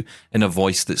back to you in a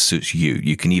voice that suits you.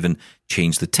 You can even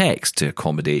change the text to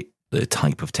accommodate the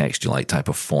type of text you like, type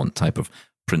of font, type of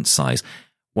print size.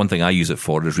 One thing I use it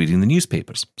for is reading the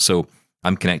newspapers. So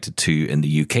I'm connected to, in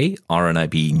the UK,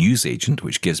 RNIB News Agent,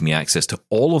 which gives me access to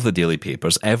all of the daily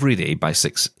papers every day by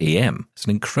 6 a.m. It's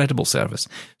an incredible service.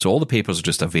 So all the papers are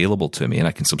just available to me, and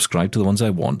I can subscribe to the ones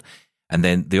I want. And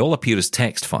then they all appear as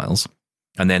text files.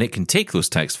 And then it can take those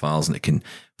text files and it can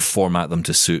format them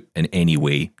to suit in any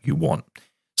way you want.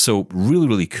 So really,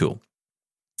 really cool.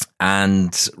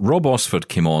 And Rob Osford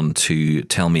came on to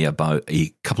tell me about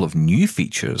a couple of new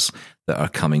features that are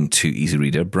coming to Easy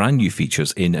Reader, brand new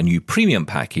features in a new premium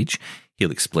package.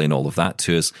 He'll explain all of that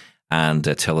to us and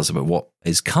tell us about what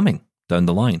is coming down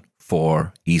the line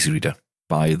for Easy Reader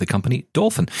by the company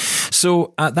Dolphin.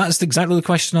 So that's exactly the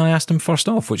question I asked him first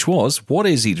off, which was, what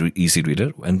is Easy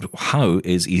Reader and how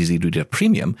is Easy Reader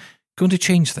Premium going to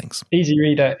change things? Easy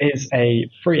Reader is a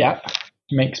free app.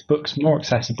 Makes books more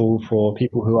accessible for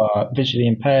people who are visually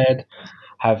impaired,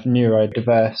 have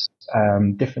neurodiverse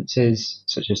differences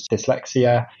such as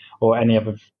dyslexia or any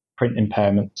other print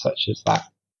impairment such as that.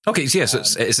 Okay, so yes,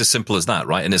 it's as simple as that,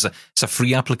 right? And it's a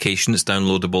free application. It's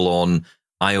downloadable on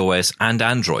iOS and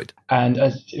Android. And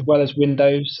as well as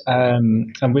Windows.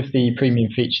 And with the premium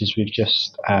features we've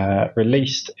just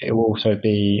released, it will also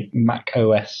be Mac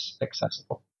OS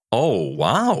accessible. Oh,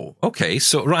 wow. Okay.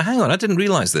 So, right, hang on. I didn't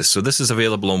realize this. So this is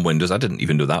available on Windows. I didn't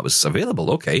even know that was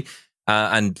available. Okay.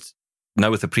 And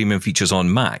now with the premium features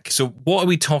on Mac. So what are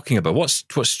we talking about? What's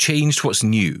changed? What's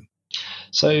new?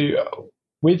 So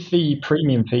with the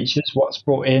premium features, what's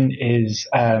brought in is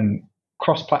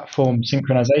cross-platform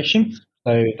synchronization.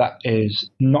 So that is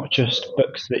not just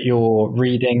books that you're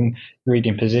reading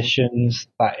positions.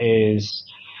 That is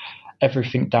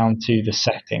everything down to the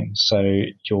settings. So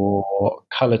your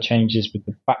color changes with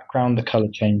the background, the color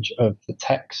change of the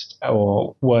text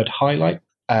or word highlight.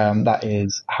 That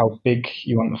is how big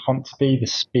you want the font to be, the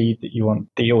speed that you want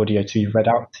the audio to be read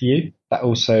out to you. That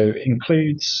also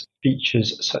includes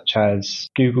features such as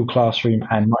Google Classroom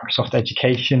and Microsoft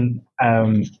Education.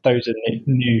 Those are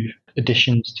new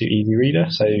additions to Easy Reader.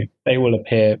 So they will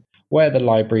appear where the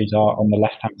libraries are on the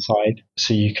left-hand side,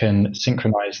 so you can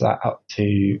synchronize that up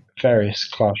to various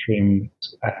classrooms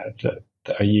that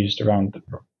are used around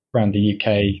the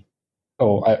UK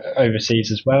or overseas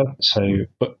as well. So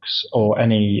books or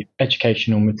any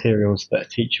educational materials that a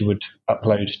teacher would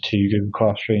upload to Google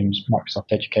Classrooms,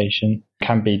 Microsoft Education,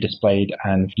 can be displayed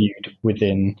and viewed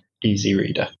within Easy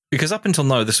Reader. Because up until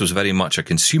now, this was very much a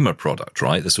consumer product,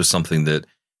 right? This was something that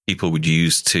people would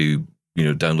use to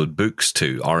download books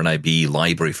to. RNIB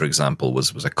Library, for example,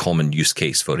 was a common use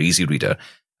case for Easy Reader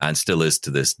and still is to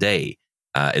this day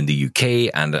in the UK.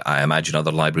 And I imagine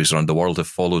other libraries around the world have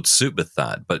followed suit with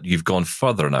that. But you've gone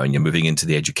further now and you're moving into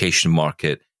the education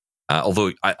market.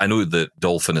 Although I know that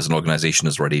Dolphin as an organization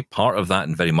is already part of that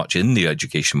and very much in the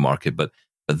education market. But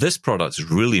this product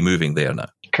is really moving there now.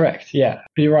 Correct, yeah.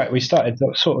 But you're right. We started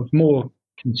sort of more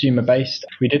consumer based.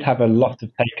 We did have a lot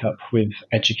of take up with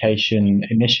education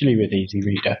initially with Easy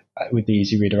Reader, with the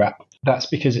Easy Reader app. That's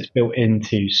because it's built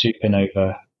into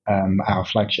Supernova, our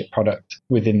flagship product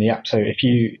within the app. So if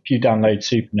you download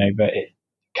Supernova, it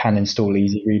can install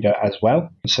Easy Reader as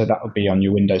well. So that will be on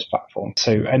your Windows platform.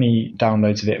 So any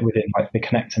downloads of it within like the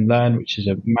Connect and Learn, which is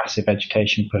a massive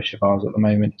education push of ours at the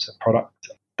moment, it's a product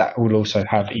that will also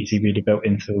have Easy Reader built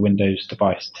into the Windows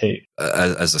device too.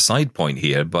 As a side point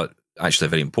here, but actually a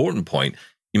very important point,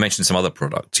 you mentioned some other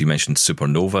products. You mentioned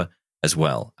Supernova as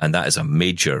well, and that is a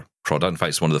major product. In fact,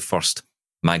 it's one of the first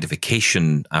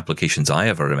magnification applications I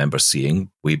ever remember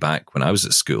seeing way back when I was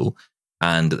at school.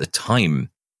 And at the time,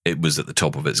 it was at the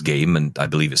top of its game, and I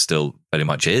believe it still very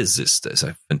much is. It's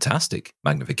a fantastic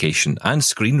magnification and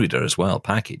screen reader as well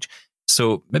package.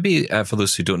 So maybe for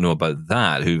those who don't know about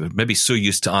that, who may be so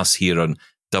used to us here on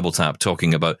Double Tap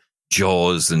talking about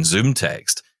JAWS and Zoom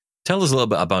text, tell us a little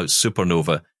bit about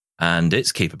Supernova and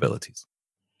its capabilities.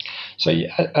 So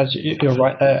as you're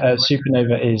right there,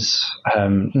 Supernova is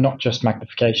not just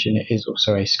magnification, it is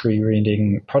also a screen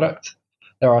reading product.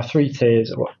 There are 4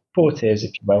 tiers,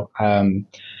 if you will,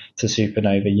 to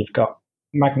Supernova. You've got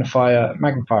magnifier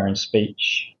and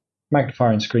speech,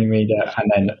 magnifier and screen reader,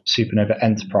 and then Supernova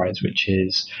Enterprise, which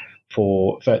is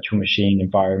for virtual machine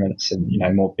environments and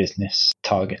more business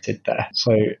targeted there.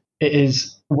 So it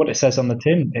is what it says on the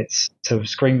tin. It's a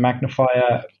screen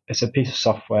magnifier. It's a piece of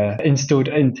software installed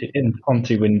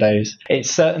onto Windows.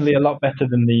 It's certainly a lot better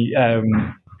than the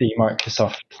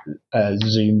Microsoft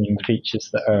zooming features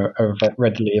that are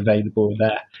readily available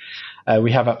there.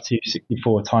 We have up to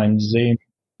 64 times zoom.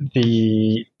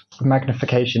 The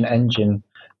magnification engine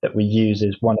that we use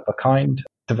is one of a kind,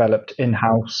 developed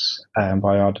in-house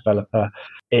by our developer.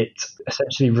 It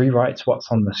essentially rewrites what's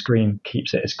on the screen,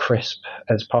 keeps it as crisp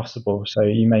as possible. So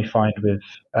you may find with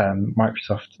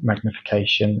Microsoft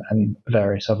magnification and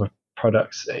various other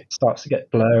products, it starts to get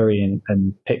blurry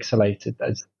and pixelated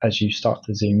as you start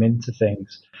to zoom into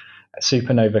things.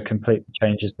 Supernova completely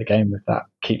changes the game with that,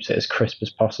 keeps it as crisp as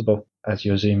possible as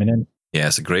you're zooming in. Yeah,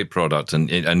 it's a great product, and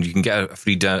you can get a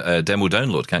free demo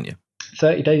download, can't you?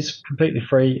 30 days completely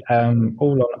free,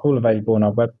 all available on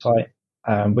our website.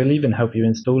 We'll even help you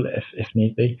install it if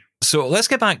need be. So let's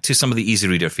get back to some of the Easy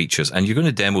Reader features, and you're going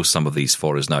to demo some of these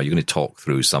for us now. You're going to talk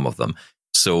through some of them.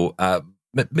 So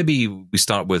maybe we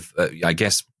start with, I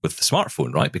guess, with the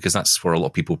smartphone, right? Because that's where a lot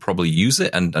of people probably use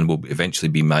it and will eventually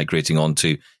be migrating on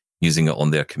to using it on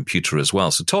their computer as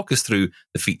well. So talk us through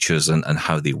the features and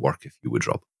how they work, if you would,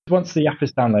 Rob. Once the app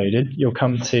is downloaded, you'll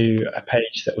come to a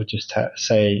page that will just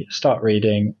say start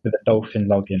reading with a Dolphin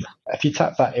login. If you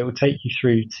tap that, it will take you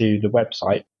through to the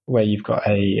website where you've got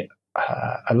a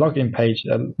login page,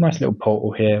 a nice little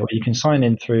portal here where you can sign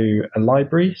in through a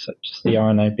library such as the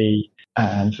RNIB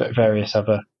and various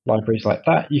other libraries like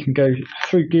that. You can go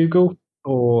through Google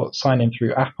or sign in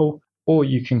through Apple, or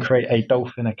you can create a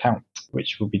Dolphin account,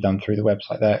 which will be done through the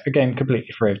website there. Again,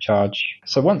 completely free of charge.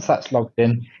 So once that's logged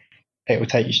in, it will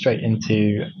take you straight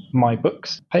into My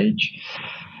Books page.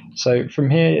 So from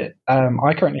here,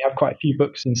 I currently have quite a few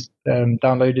books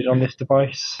downloaded on this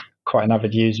device. Quite an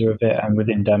avid user of it, and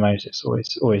within demos, it's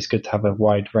always good to have a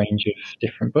wide range of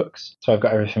different books. So I've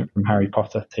got everything from Harry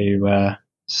Potter to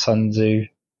Sun Tzu,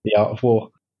 The Art of War.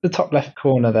 The top left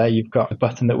corner there, you've got a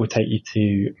button that will take you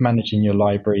to managing your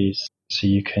libraries, so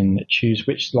you can choose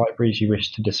which libraries you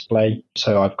wish to display.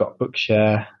 So I've got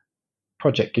Bookshare,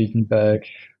 Project Gutenberg,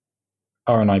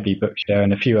 RNIB Bookshare,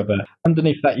 and a few other.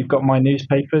 Underneath that, you've got My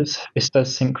Newspapers. This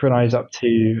does synchronize up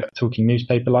to Talking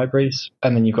Newspaper Libraries.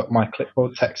 And then you've got My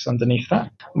Clipboard Text underneath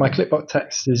that. My Clipboard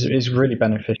Text is really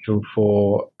beneficial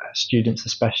for students,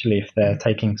 especially if they're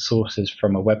taking sources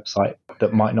from a website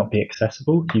that might not be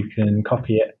accessible. You can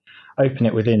copy it, open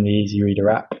it within the Easy Reader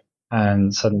app,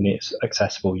 and suddenly it's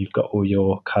accessible. You've got all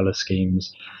your color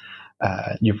schemes,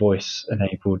 your voice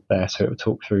enabled there, so it will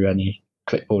talk through any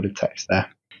clipboarded text there.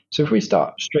 So if we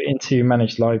start straight into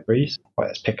Managed Libraries,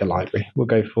 let's pick a library. We'll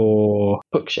go for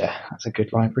Bookshare. That's a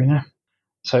good library now.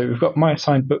 So we've got My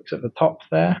Assigned Books at the top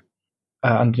there.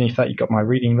 Underneath that, you've got My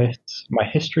Reading Lists, My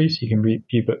History, so you can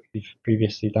view books you've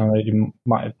previously downloaded,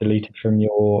 might have deleted from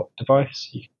your device.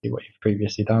 You can see what you've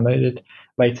previously downloaded.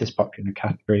 Latest Popular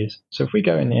Categories. So if we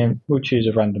go in here, we'll choose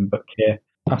a random book here,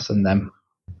 Us and Them,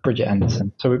 Bridget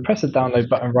Anderson. So we press the download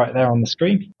button right there on the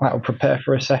screen. That will prepare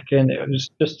for a second. It was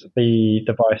just the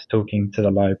device talking to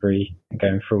the library and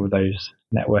going through all those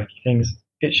networky things.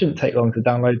 It shouldn't take long to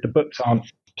download. The books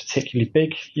aren't particularly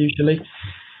big usually.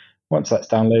 Once that's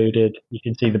downloaded, you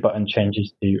can see the button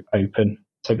changes to open.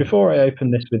 So before I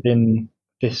open this within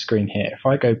this screen here, if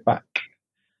I go back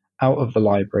out of the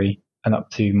library and up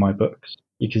to My Books,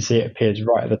 you can see it appears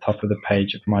right at the top of the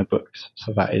page of My Books.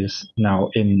 So that is now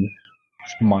in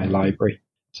my library.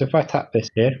 So if I tap this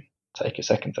here, take a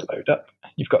second to load up,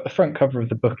 you've got the front cover of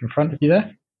the book in front of you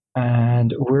there,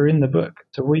 and we're in the book.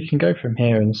 So we can go from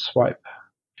here and swipe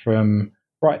from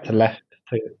right to left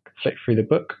to flick through the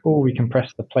book, or we can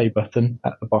press the play button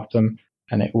at the bottom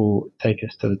and it will take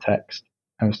us to the text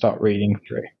and start reading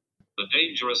through. The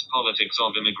dangerous politics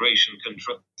of immigration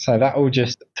control. So that will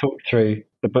just talk through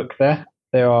the book there.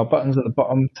 There are buttons at the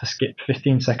bottom to skip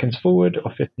 15 seconds forward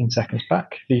or 15 seconds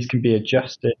back. These can be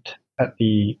adjusted at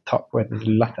the top where the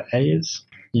letter A is.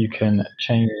 You can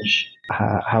change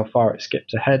how far it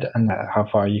skips ahead and how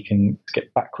far you can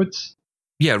skip backwards.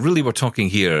 Yeah, really, we're talking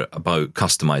here about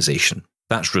customization.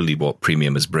 That's really what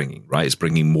Premium is bringing, right? It's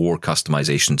bringing more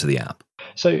customization to the app.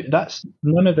 So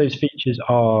none of those features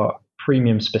are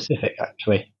Premium specific,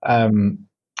 actually.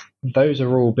 Those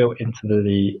are all built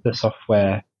into the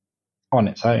software on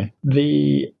its own.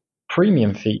 The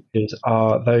Premium features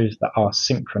are those that are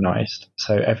synchronized.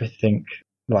 So everything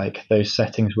like those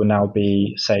settings will now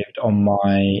be saved on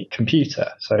my computer.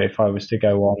 So if I was to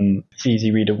go on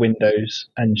Easy Reader Windows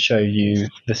and show you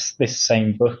this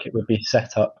same book, it would be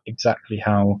set up exactly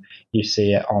how you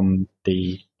see it on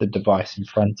the device in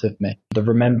front of me. The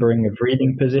remembering of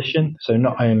reading position. So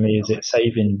not only is it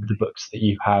saving the books that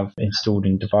you have installed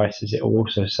in devices, it will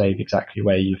also save exactly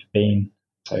where you've been.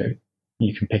 So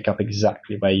you can pick up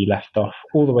exactly where you left off,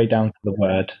 all the way down to the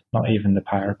word, not even the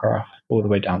paragraph, all the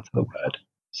way down to the word.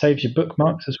 Saves your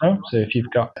bookmarks as well. So if you've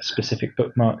got specific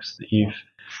bookmarks that you've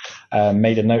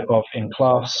made a note of in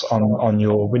class on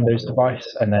your Windows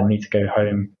device and then need to go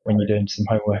home when you're doing some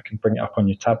homework and bring it up on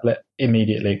your tablet,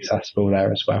 immediately accessible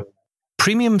there as well.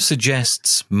 Premium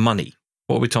suggests money.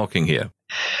 What are we talking here?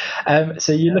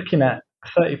 So you're looking at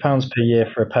 £30 per year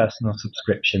for a personal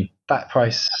subscription. That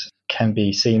price can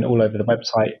be seen all over the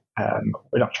website.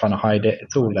 We're not trying to hide it.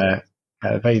 It's all there,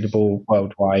 available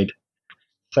worldwide.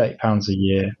 £30 a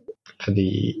year for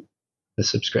the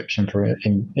subscription for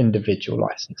individual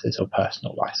licenses or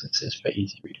personal licenses for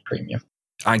Easy Reader Premium.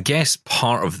 I guess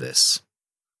part of this,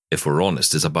 if we're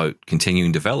honest, is about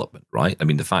continuing development, right? I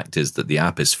mean, the fact is that the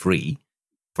app is free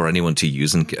for anyone to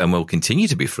use and will continue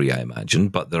to be free, I imagine,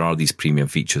 but there are these premium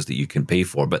features that you can pay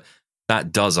for. But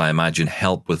that does, I imagine,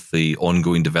 help with the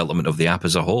ongoing development of the app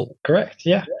as a whole. Correct,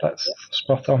 yeah, that's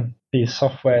spot on. These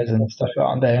softwares and stuff,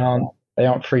 they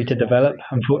aren't free to develop,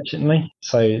 unfortunately.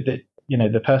 So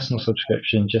the personal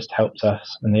subscription just helps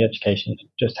us, and the education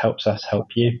just helps us help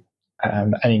you.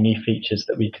 Any new features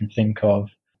that we can think of,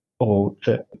 or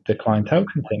that the clientele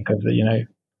can think of, that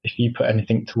if you put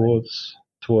anything towards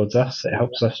us, it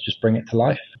helps us just bring it to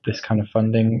life. This kind of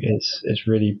funding is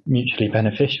really mutually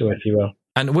beneficial, if you will.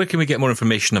 And where can we get more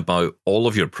information about all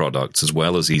of your products as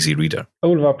well as Easy Reader?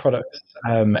 All of our products,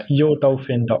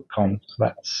 yourdolphin.com. So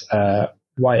that's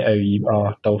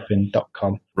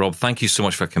yourdolphin.com. Rob, thank you so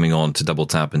much for coming on to Double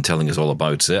Tap and telling us all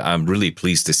about it. I'm really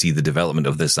pleased to see the development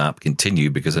of this app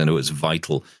continue because I know it's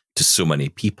vital to so many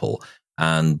people.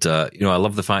 And, I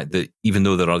love the fact that even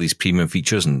though there are these premium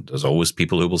features, and there's always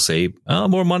people who will say,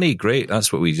 more money, great,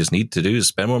 that's what we just need to do is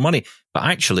spend more money. But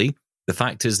actually, the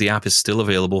fact is the app is still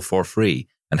available for free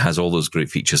and has all those great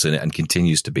features in it and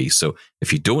continues to be. So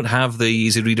if you don't have the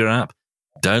Easy Reader app,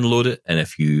 download it. And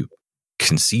if you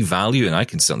can see value, and I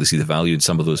can certainly see the value in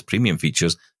some of those premium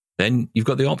features, then you've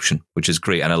got the option, which is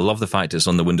great. And I love the fact it's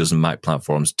on the Windows and Mac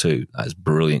platforms too. That is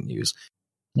brilliant news.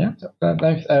 Yeah,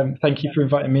 thank you for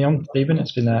inviting me on, Stephen.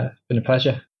 It's been a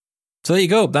pleasure. So there you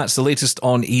go. That's the latest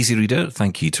on Easy Reader.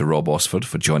 Thank you to Rob Osford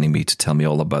for joining me to tell me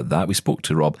all about that. We spoke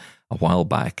to Rob a while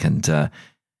back, and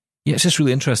it's just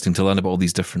really interesting to learn about all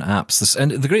these different apps.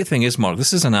 And the great thing is, Mark,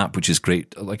 this is an app which is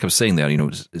great. Like I was saying there,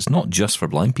 it's not just for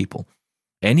blind people.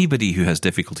 Anybody who has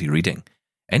difficulty reading,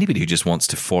 anybody who just wants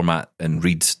to format and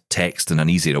read text in an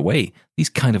easier way, these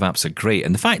kind of apps are great.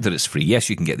 And the fact that it's free, yes,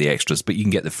 you can get the extras, but you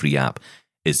can get the free app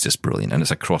is just brilliant. And it's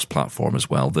a cross-platform as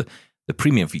well. The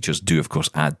premium features do, of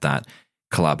course, add that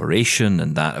collaboration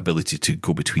and that ability to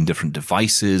go between different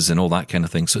devices and all that kind of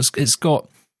thing. So it's got,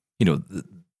 it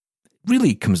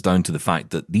really comes down to the fact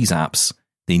that these apps,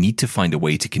 they need to find a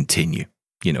way to continue.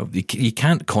 You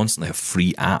can't constantly have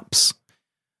free apps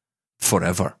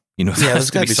forever. There has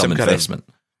to be some investment.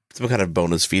 Some kind of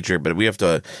bonus feature, but we have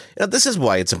to. This is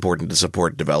why it's important to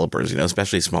support developers,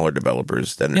 especially smaller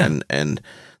developers. And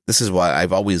this is why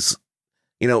I've always,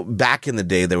 back in the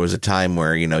day, there was a time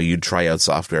where you'd try out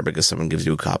software because someone gives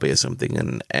you a copy of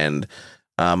something, and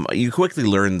you quickly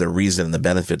learn the reason and the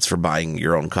benefits for buying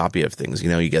your own copy of things.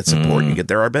 You get support,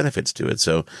 there are benefits to it.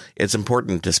 So it's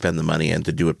important to spend the money and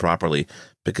to do it properly,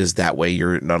 because that way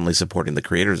you're not only supporting the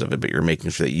creators of it, but you're making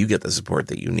sure that you get the support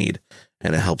that you need,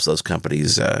 and it helps those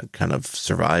companies kind of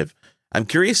survive. I'm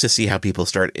curious to see how people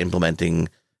start implementing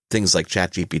things like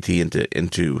ChatGPT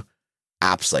into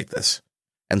apps like this,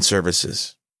 and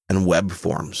services and web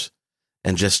forms,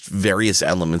 and just various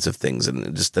elements of things,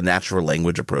 and just the natural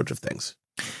language approach of things.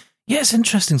 Yeah, it's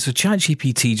interesting. So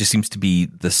ChatGPT just seems to be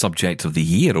the subject of the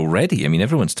year already. I mean,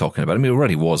 everyone's talking about it. I mean, it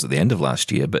already was at the end of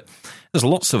last year, but there's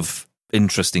lots of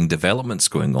interesting developments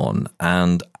going on.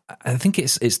 And I think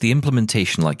it's the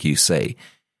implementation, like you say.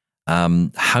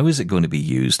 How is it going to be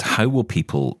used? How will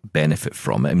people benefit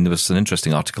from it? I mean, there was an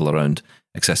interesting article around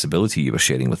accessibility you were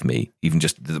sharing with me, even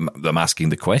just them asking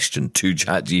the question to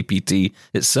ChatGPT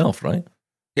itself, right?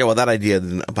 Yeah, well, that idea,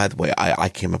 by the way, I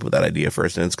came up with that idea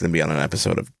first, and it's going to be on an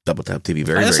episode of Double Tap TV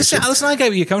very soon. Listen, I get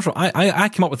where you come from. I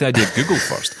came up with the idea of Google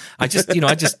first.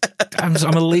 I'm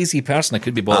a lazy person. I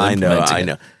could be bothered implementing I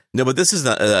know. No, but this is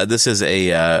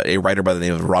a writer by the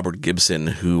name of Robert Gibson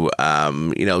who,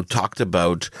 talked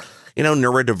about,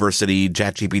 neurodiversity,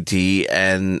 ChatGPT,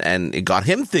 and it got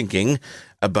him thinking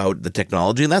about the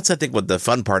technology. And that's, I think, what the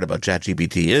fun part about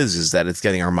ChatGPT is that it's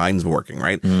getting our minds working,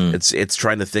 right? It's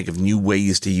trying to think of new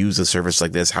ways to use a service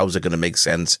like this. How's it going to make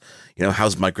sense?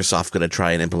 How's Microsoft going to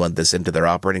try and implement this into their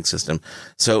operating system?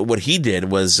 So what he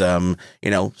did was,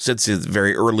 since it's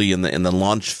very early in the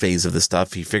launch phase of the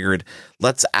stuff, he figured,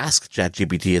 let's ask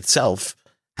ChatGPT itself,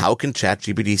 how can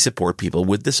ChatGPT support people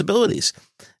with disabilities?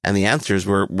 And the answers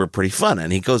were pretty fun.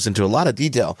 And he goes into a lot of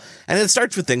detail. And it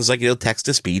starts with things like, text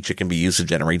to speech. It can be used to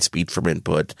generate speech from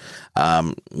input,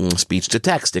 speech to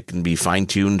text. It can be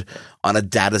fine-tuned on a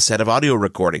data set of audio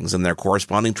recordings and their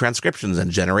corresponding transcriptions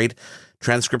and generate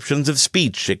transcriptions of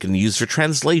speech. It can be used for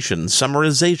translation,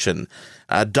 summarization,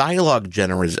 dialogue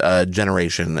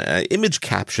generation, image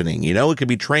captioning. It can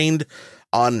be trained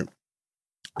on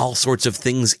all sorts of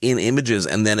things in images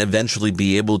and then eventually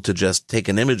be able to just take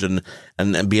an image and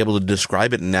be able to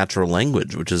describe it in natural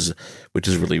language, which is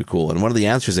really cool. And one of the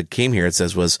answers that came here, it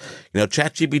says, was,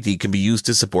 ChatGPT can be used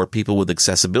to support people with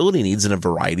accessibility needs in a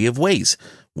variety of ways.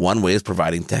 One way is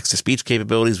providing text-to-speech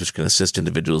capabilities, which can assist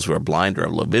individuals who are blind or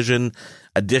have low vision.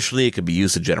 Additionally, it can be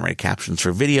used to generate captions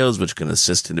for videos, which can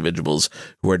assist individuals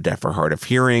who are deaf or hard of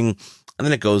hearing. And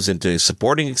then it goes into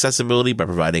supporting accessibility by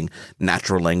providing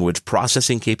natural language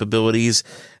processing capabilities.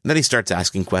 And then he starts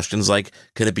asking questions like,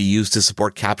 can it be used to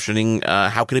support captioning?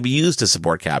 How can it be used to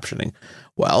support captioning?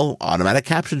 Well, automatic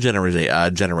caption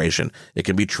generation. It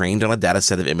can be trained on a data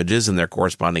set of images and their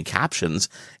corresponding captions,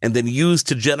 and then used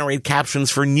to generate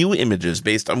captions for new images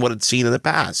based on what it's seen in the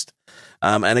past.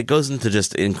 And it goes into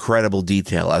just incredible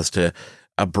detail as to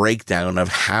a breakdown of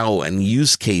how and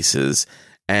use cases.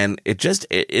 And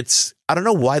it's I don't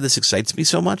know why this excites me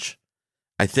so much.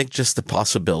 I think just the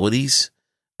possibilities,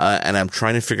 and I'm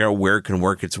trying to figure out where it can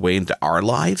work its way into our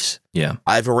lives. Yeah,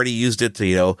 I've already used it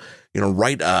to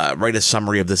write a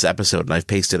summary of this episode, and I've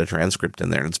pasted a transcript in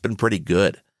there, and it's been pretty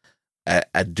good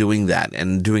at doing that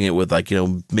and doing it with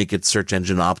make it search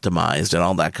engine optimized and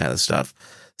all that kind of stuff.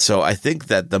 So I think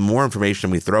that the more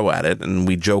information we throw at it, and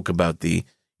we joke about the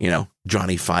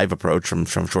Johnny Five approach from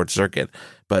Short Circuit,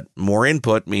 but more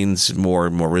input means more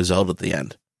result at the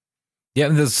end. Yeah,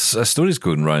 and there's stories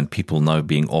going around people now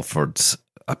being offered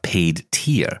a paid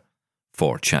tier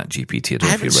for ChatGPT. I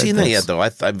haven't seen that yet, though. I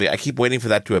keep waiting for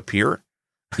that to appear.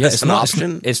 Yeah, it's an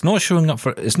option. It's not showing up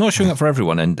for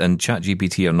everyone, and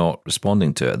ChatGPT are not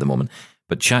responding to it at the moment.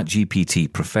 But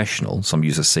ChatGPT Professional, some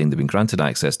users saying they've been granted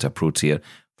access to a pro tier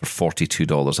for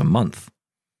 $42 a month.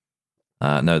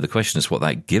 Now, the question is what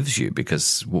that gives you,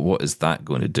 because what is that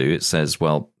going to do? It says,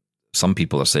 well, some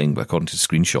people are saying, according to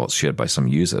screenshots shared by some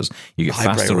users, you get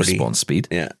faster response speed,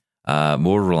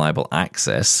 more reliable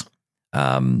access,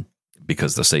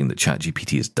 because they're saying that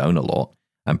ChatGPT is down a lot,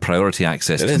 and priority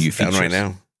access to new features. Down right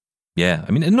now. Yeah,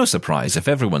 I mean, no surprise if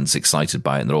everyone's excited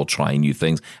by it and they're all trying new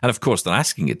things. And of course, they're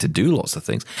asking it to do lots of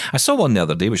things. I saw one the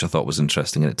other day, which I thought was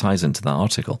interesting, and it ties into that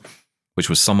article, which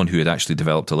was someone who had actually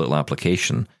developed a little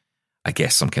application, I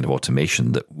guess some kind of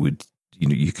automation that would,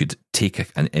 you could take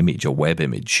an image, a web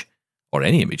image, or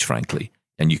any image, frankly,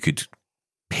 and you could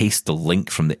paste the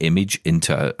link from the image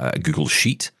into a Google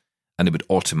Sheet, and it would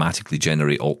automatically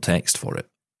generate alt text for it.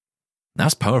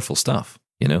 That's powerful stuff,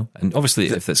 And obviously,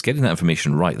 if it's getting that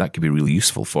information right, that could be really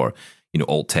useful for,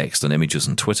 alt text on images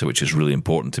on Twitter, which is really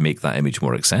important to make that image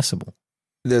more accessible.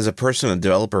 There's a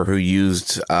developer who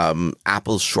used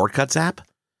Apple's Shortcuts app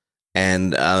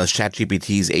and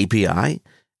ChatGPT's API,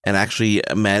 and actually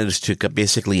managed to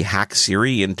basically hack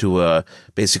Siri into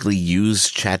basically use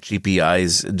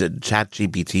ChatGPT's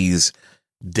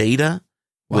data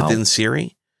within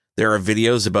Siri. There are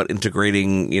videos about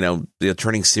integrating,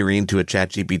 turning Siri into a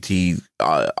ChatGPT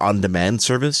on-demand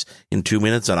service in 2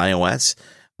 minutes on iOS.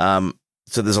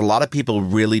 So there's a lot of people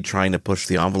really trying to push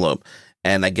the envelope.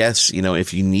 And I guess,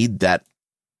 if you need that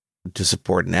to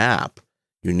support an app,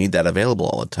 you need that available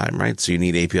all the time, right? So you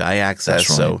need API access. That's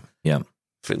right. So yeah,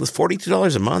 if it was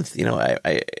 $42 a month,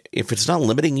 if it's not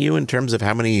limiting you in terms of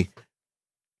how many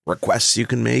requests you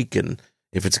can make, and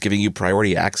if it's giving you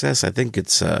priority access, I think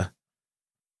it's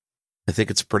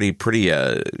pretty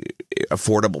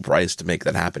affordable price to make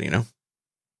that happen.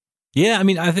 Yeah, I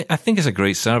mean, I think it's a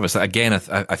great service. Again,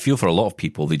 I feel for a lot of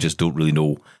people, they just don't really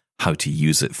know how to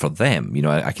use it for them. You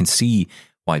know, I can see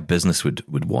why business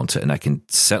would want it, and I can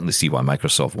certainly see why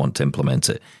Microsoft want to implement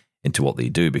it into what they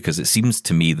do, because it seems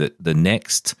to me that the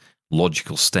next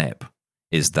logical step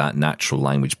is that natural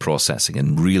language processing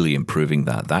and really improving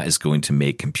that. That is going to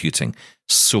make computing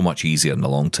so much easier in the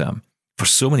long term for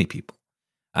so many people.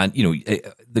 And, you know,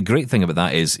 the great thing about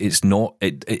that is it's not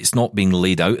being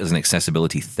laid out as an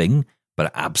accessibility thing, but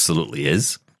it absolutely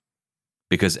is.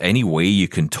 Because any way you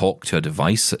can talk to a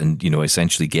device and, you know,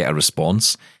 essentially get a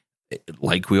response,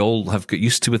 like we all have got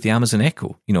used to with the Amazon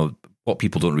Echo, you know, what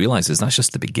people don't realize is that's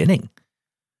just the beginning.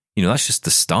 You know, that's just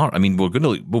the start. I mean,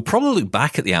 we'll probably look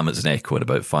back at the Amazon Echo in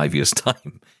about 5 years'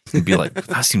 time and be like,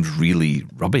 that seems really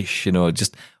rubbish. You know,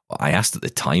 I asked at the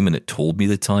time and it told me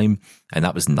the time, and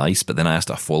that was nice. But then I asked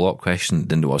a follow-up question,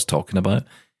 didn't know what I was talking about.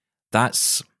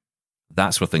 That's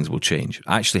where things will change.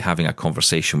 Actually having a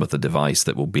conversation with a device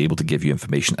that will be able to give you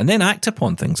information and then act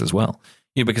upon things as well.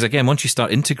 You know, because again, once you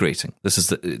start integrating, this is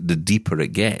the deeper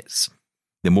it gets,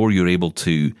 the more you're able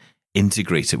to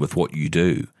integrate it with what you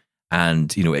do.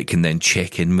 And, you know, it can then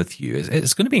check in with you.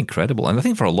 It's going to be incredible. And I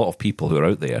think for a lot of people who are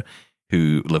out there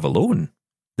who live alone,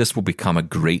 this will become a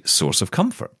great source of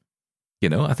comfort. You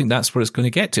know, I think that's where it's going to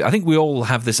get to. I think we all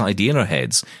have this idea in our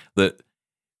heads that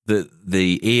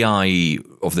the AI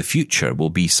of the future will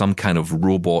be some kind of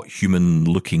robot,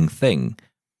 human-looking thing.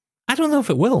 I don't know if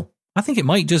it will. I think it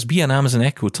might just be an Amazon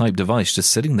Echo type device just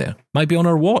sitting there. Might be on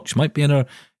our watch, might be in our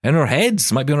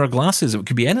heads, might be on our glasses. It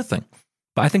could be anything.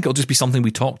 But I think it'll just be something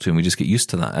we talk to and we just get used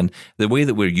to that. And the way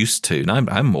that we're used to, and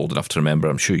I'm old enough to remember,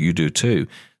 I'm sure you do too,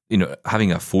 you know,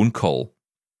 having a phone call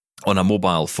on a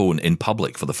mobile phone in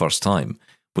public for the first time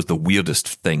was the weirdest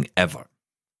thing ever.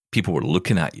 People were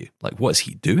looking at you like, what is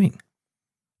he doing?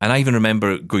 And I even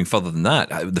remember going further than that.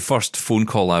 The first phone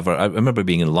call I remember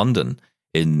being in London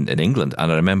in England,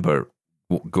 and I remember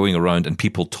going around and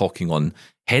people talking on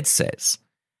headsets.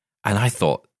 And I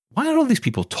thought, why are all these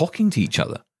people talking to each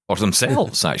other? Or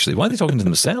themselves, actually. Why are they talking to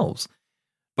themselves?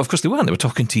 But of course they weren't. They were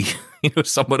talking to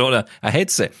someone on a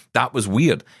headset. That was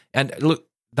weird. And look,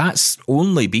 that's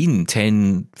only been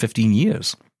 10, 15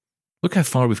 years. Look how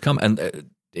far we've come. And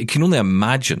you can only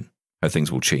imagine how things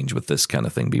will change with this kind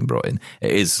of thing being brought in.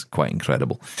 It is quite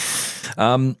incredible.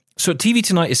 So TV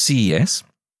tonight is CES.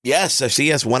 Yes, a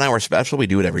CES 1 hour special. We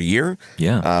do it every year.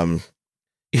 Yeah.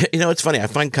 You know, it's funny. I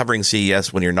find covering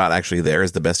CES when you're not actually there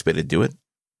is the best way to do it.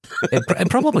 It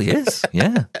probably is,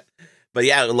 yeah. But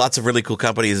yeah, lots of really cool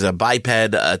companies.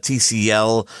 Biped,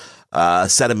 TCL,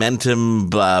 Sedimentum,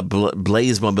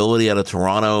 Blaze Mobility out of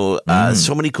Toronto.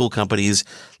 So many cool companies.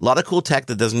 A lot of cool tech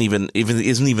that isn't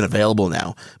even available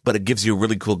now. But it gives you a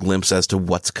really cool glimpse as to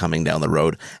what's coming down the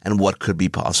road and what could be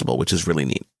possible, which is really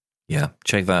neat. Yeah,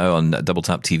 check that out on Double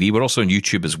Tap TV. We're also on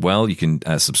YouTube as well. You can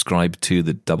subscribe to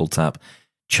the Double Tap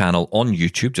channel on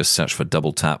YouTube. Just search for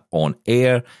Double Tap On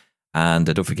Air. And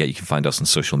don't forget, you can find us on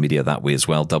social media that way as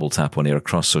well. Double Tap On Air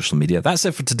across social media. That's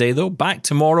it for today, though. Back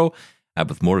tomorrow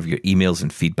with more of your emails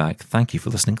and feedback. Thank you for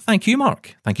listening. Thank you,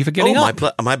 Mark. Thank you for getting up.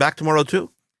 Am I back tomorrow, too?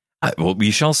 Well,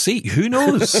 we shall see. Who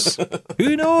knows?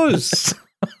 Who knows?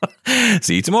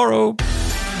 See you tomorrow.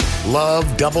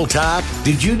 Love Double Tap?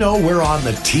 Did you know we're on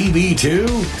the TV too?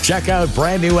 Check out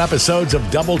brand new episodes of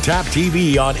Double Tap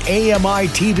TV on AMI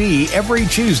TV every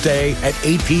Tuesday at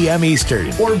 8 p.m.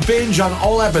 Eastern. Or binge on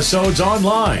all episodes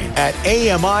online at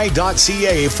ami.ca/Double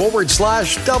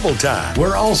Tap.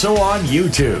 We're also on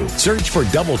YouTube. Search for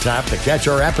Double Tap to catch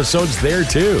our episodes there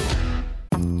too.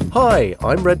 Hi,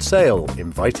 I'm Red Sail,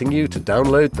 inviting you to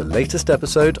download the latest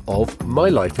episode of My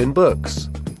Life in Books,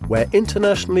 where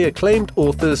internationally acclaimed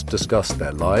authors discuss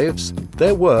their lives,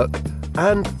 their work,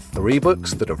 and 3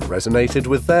 books that have resonated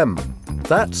with them.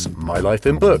 That's My Life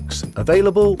in Books,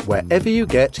 available wherever you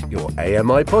get your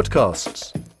AMI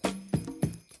podcasts.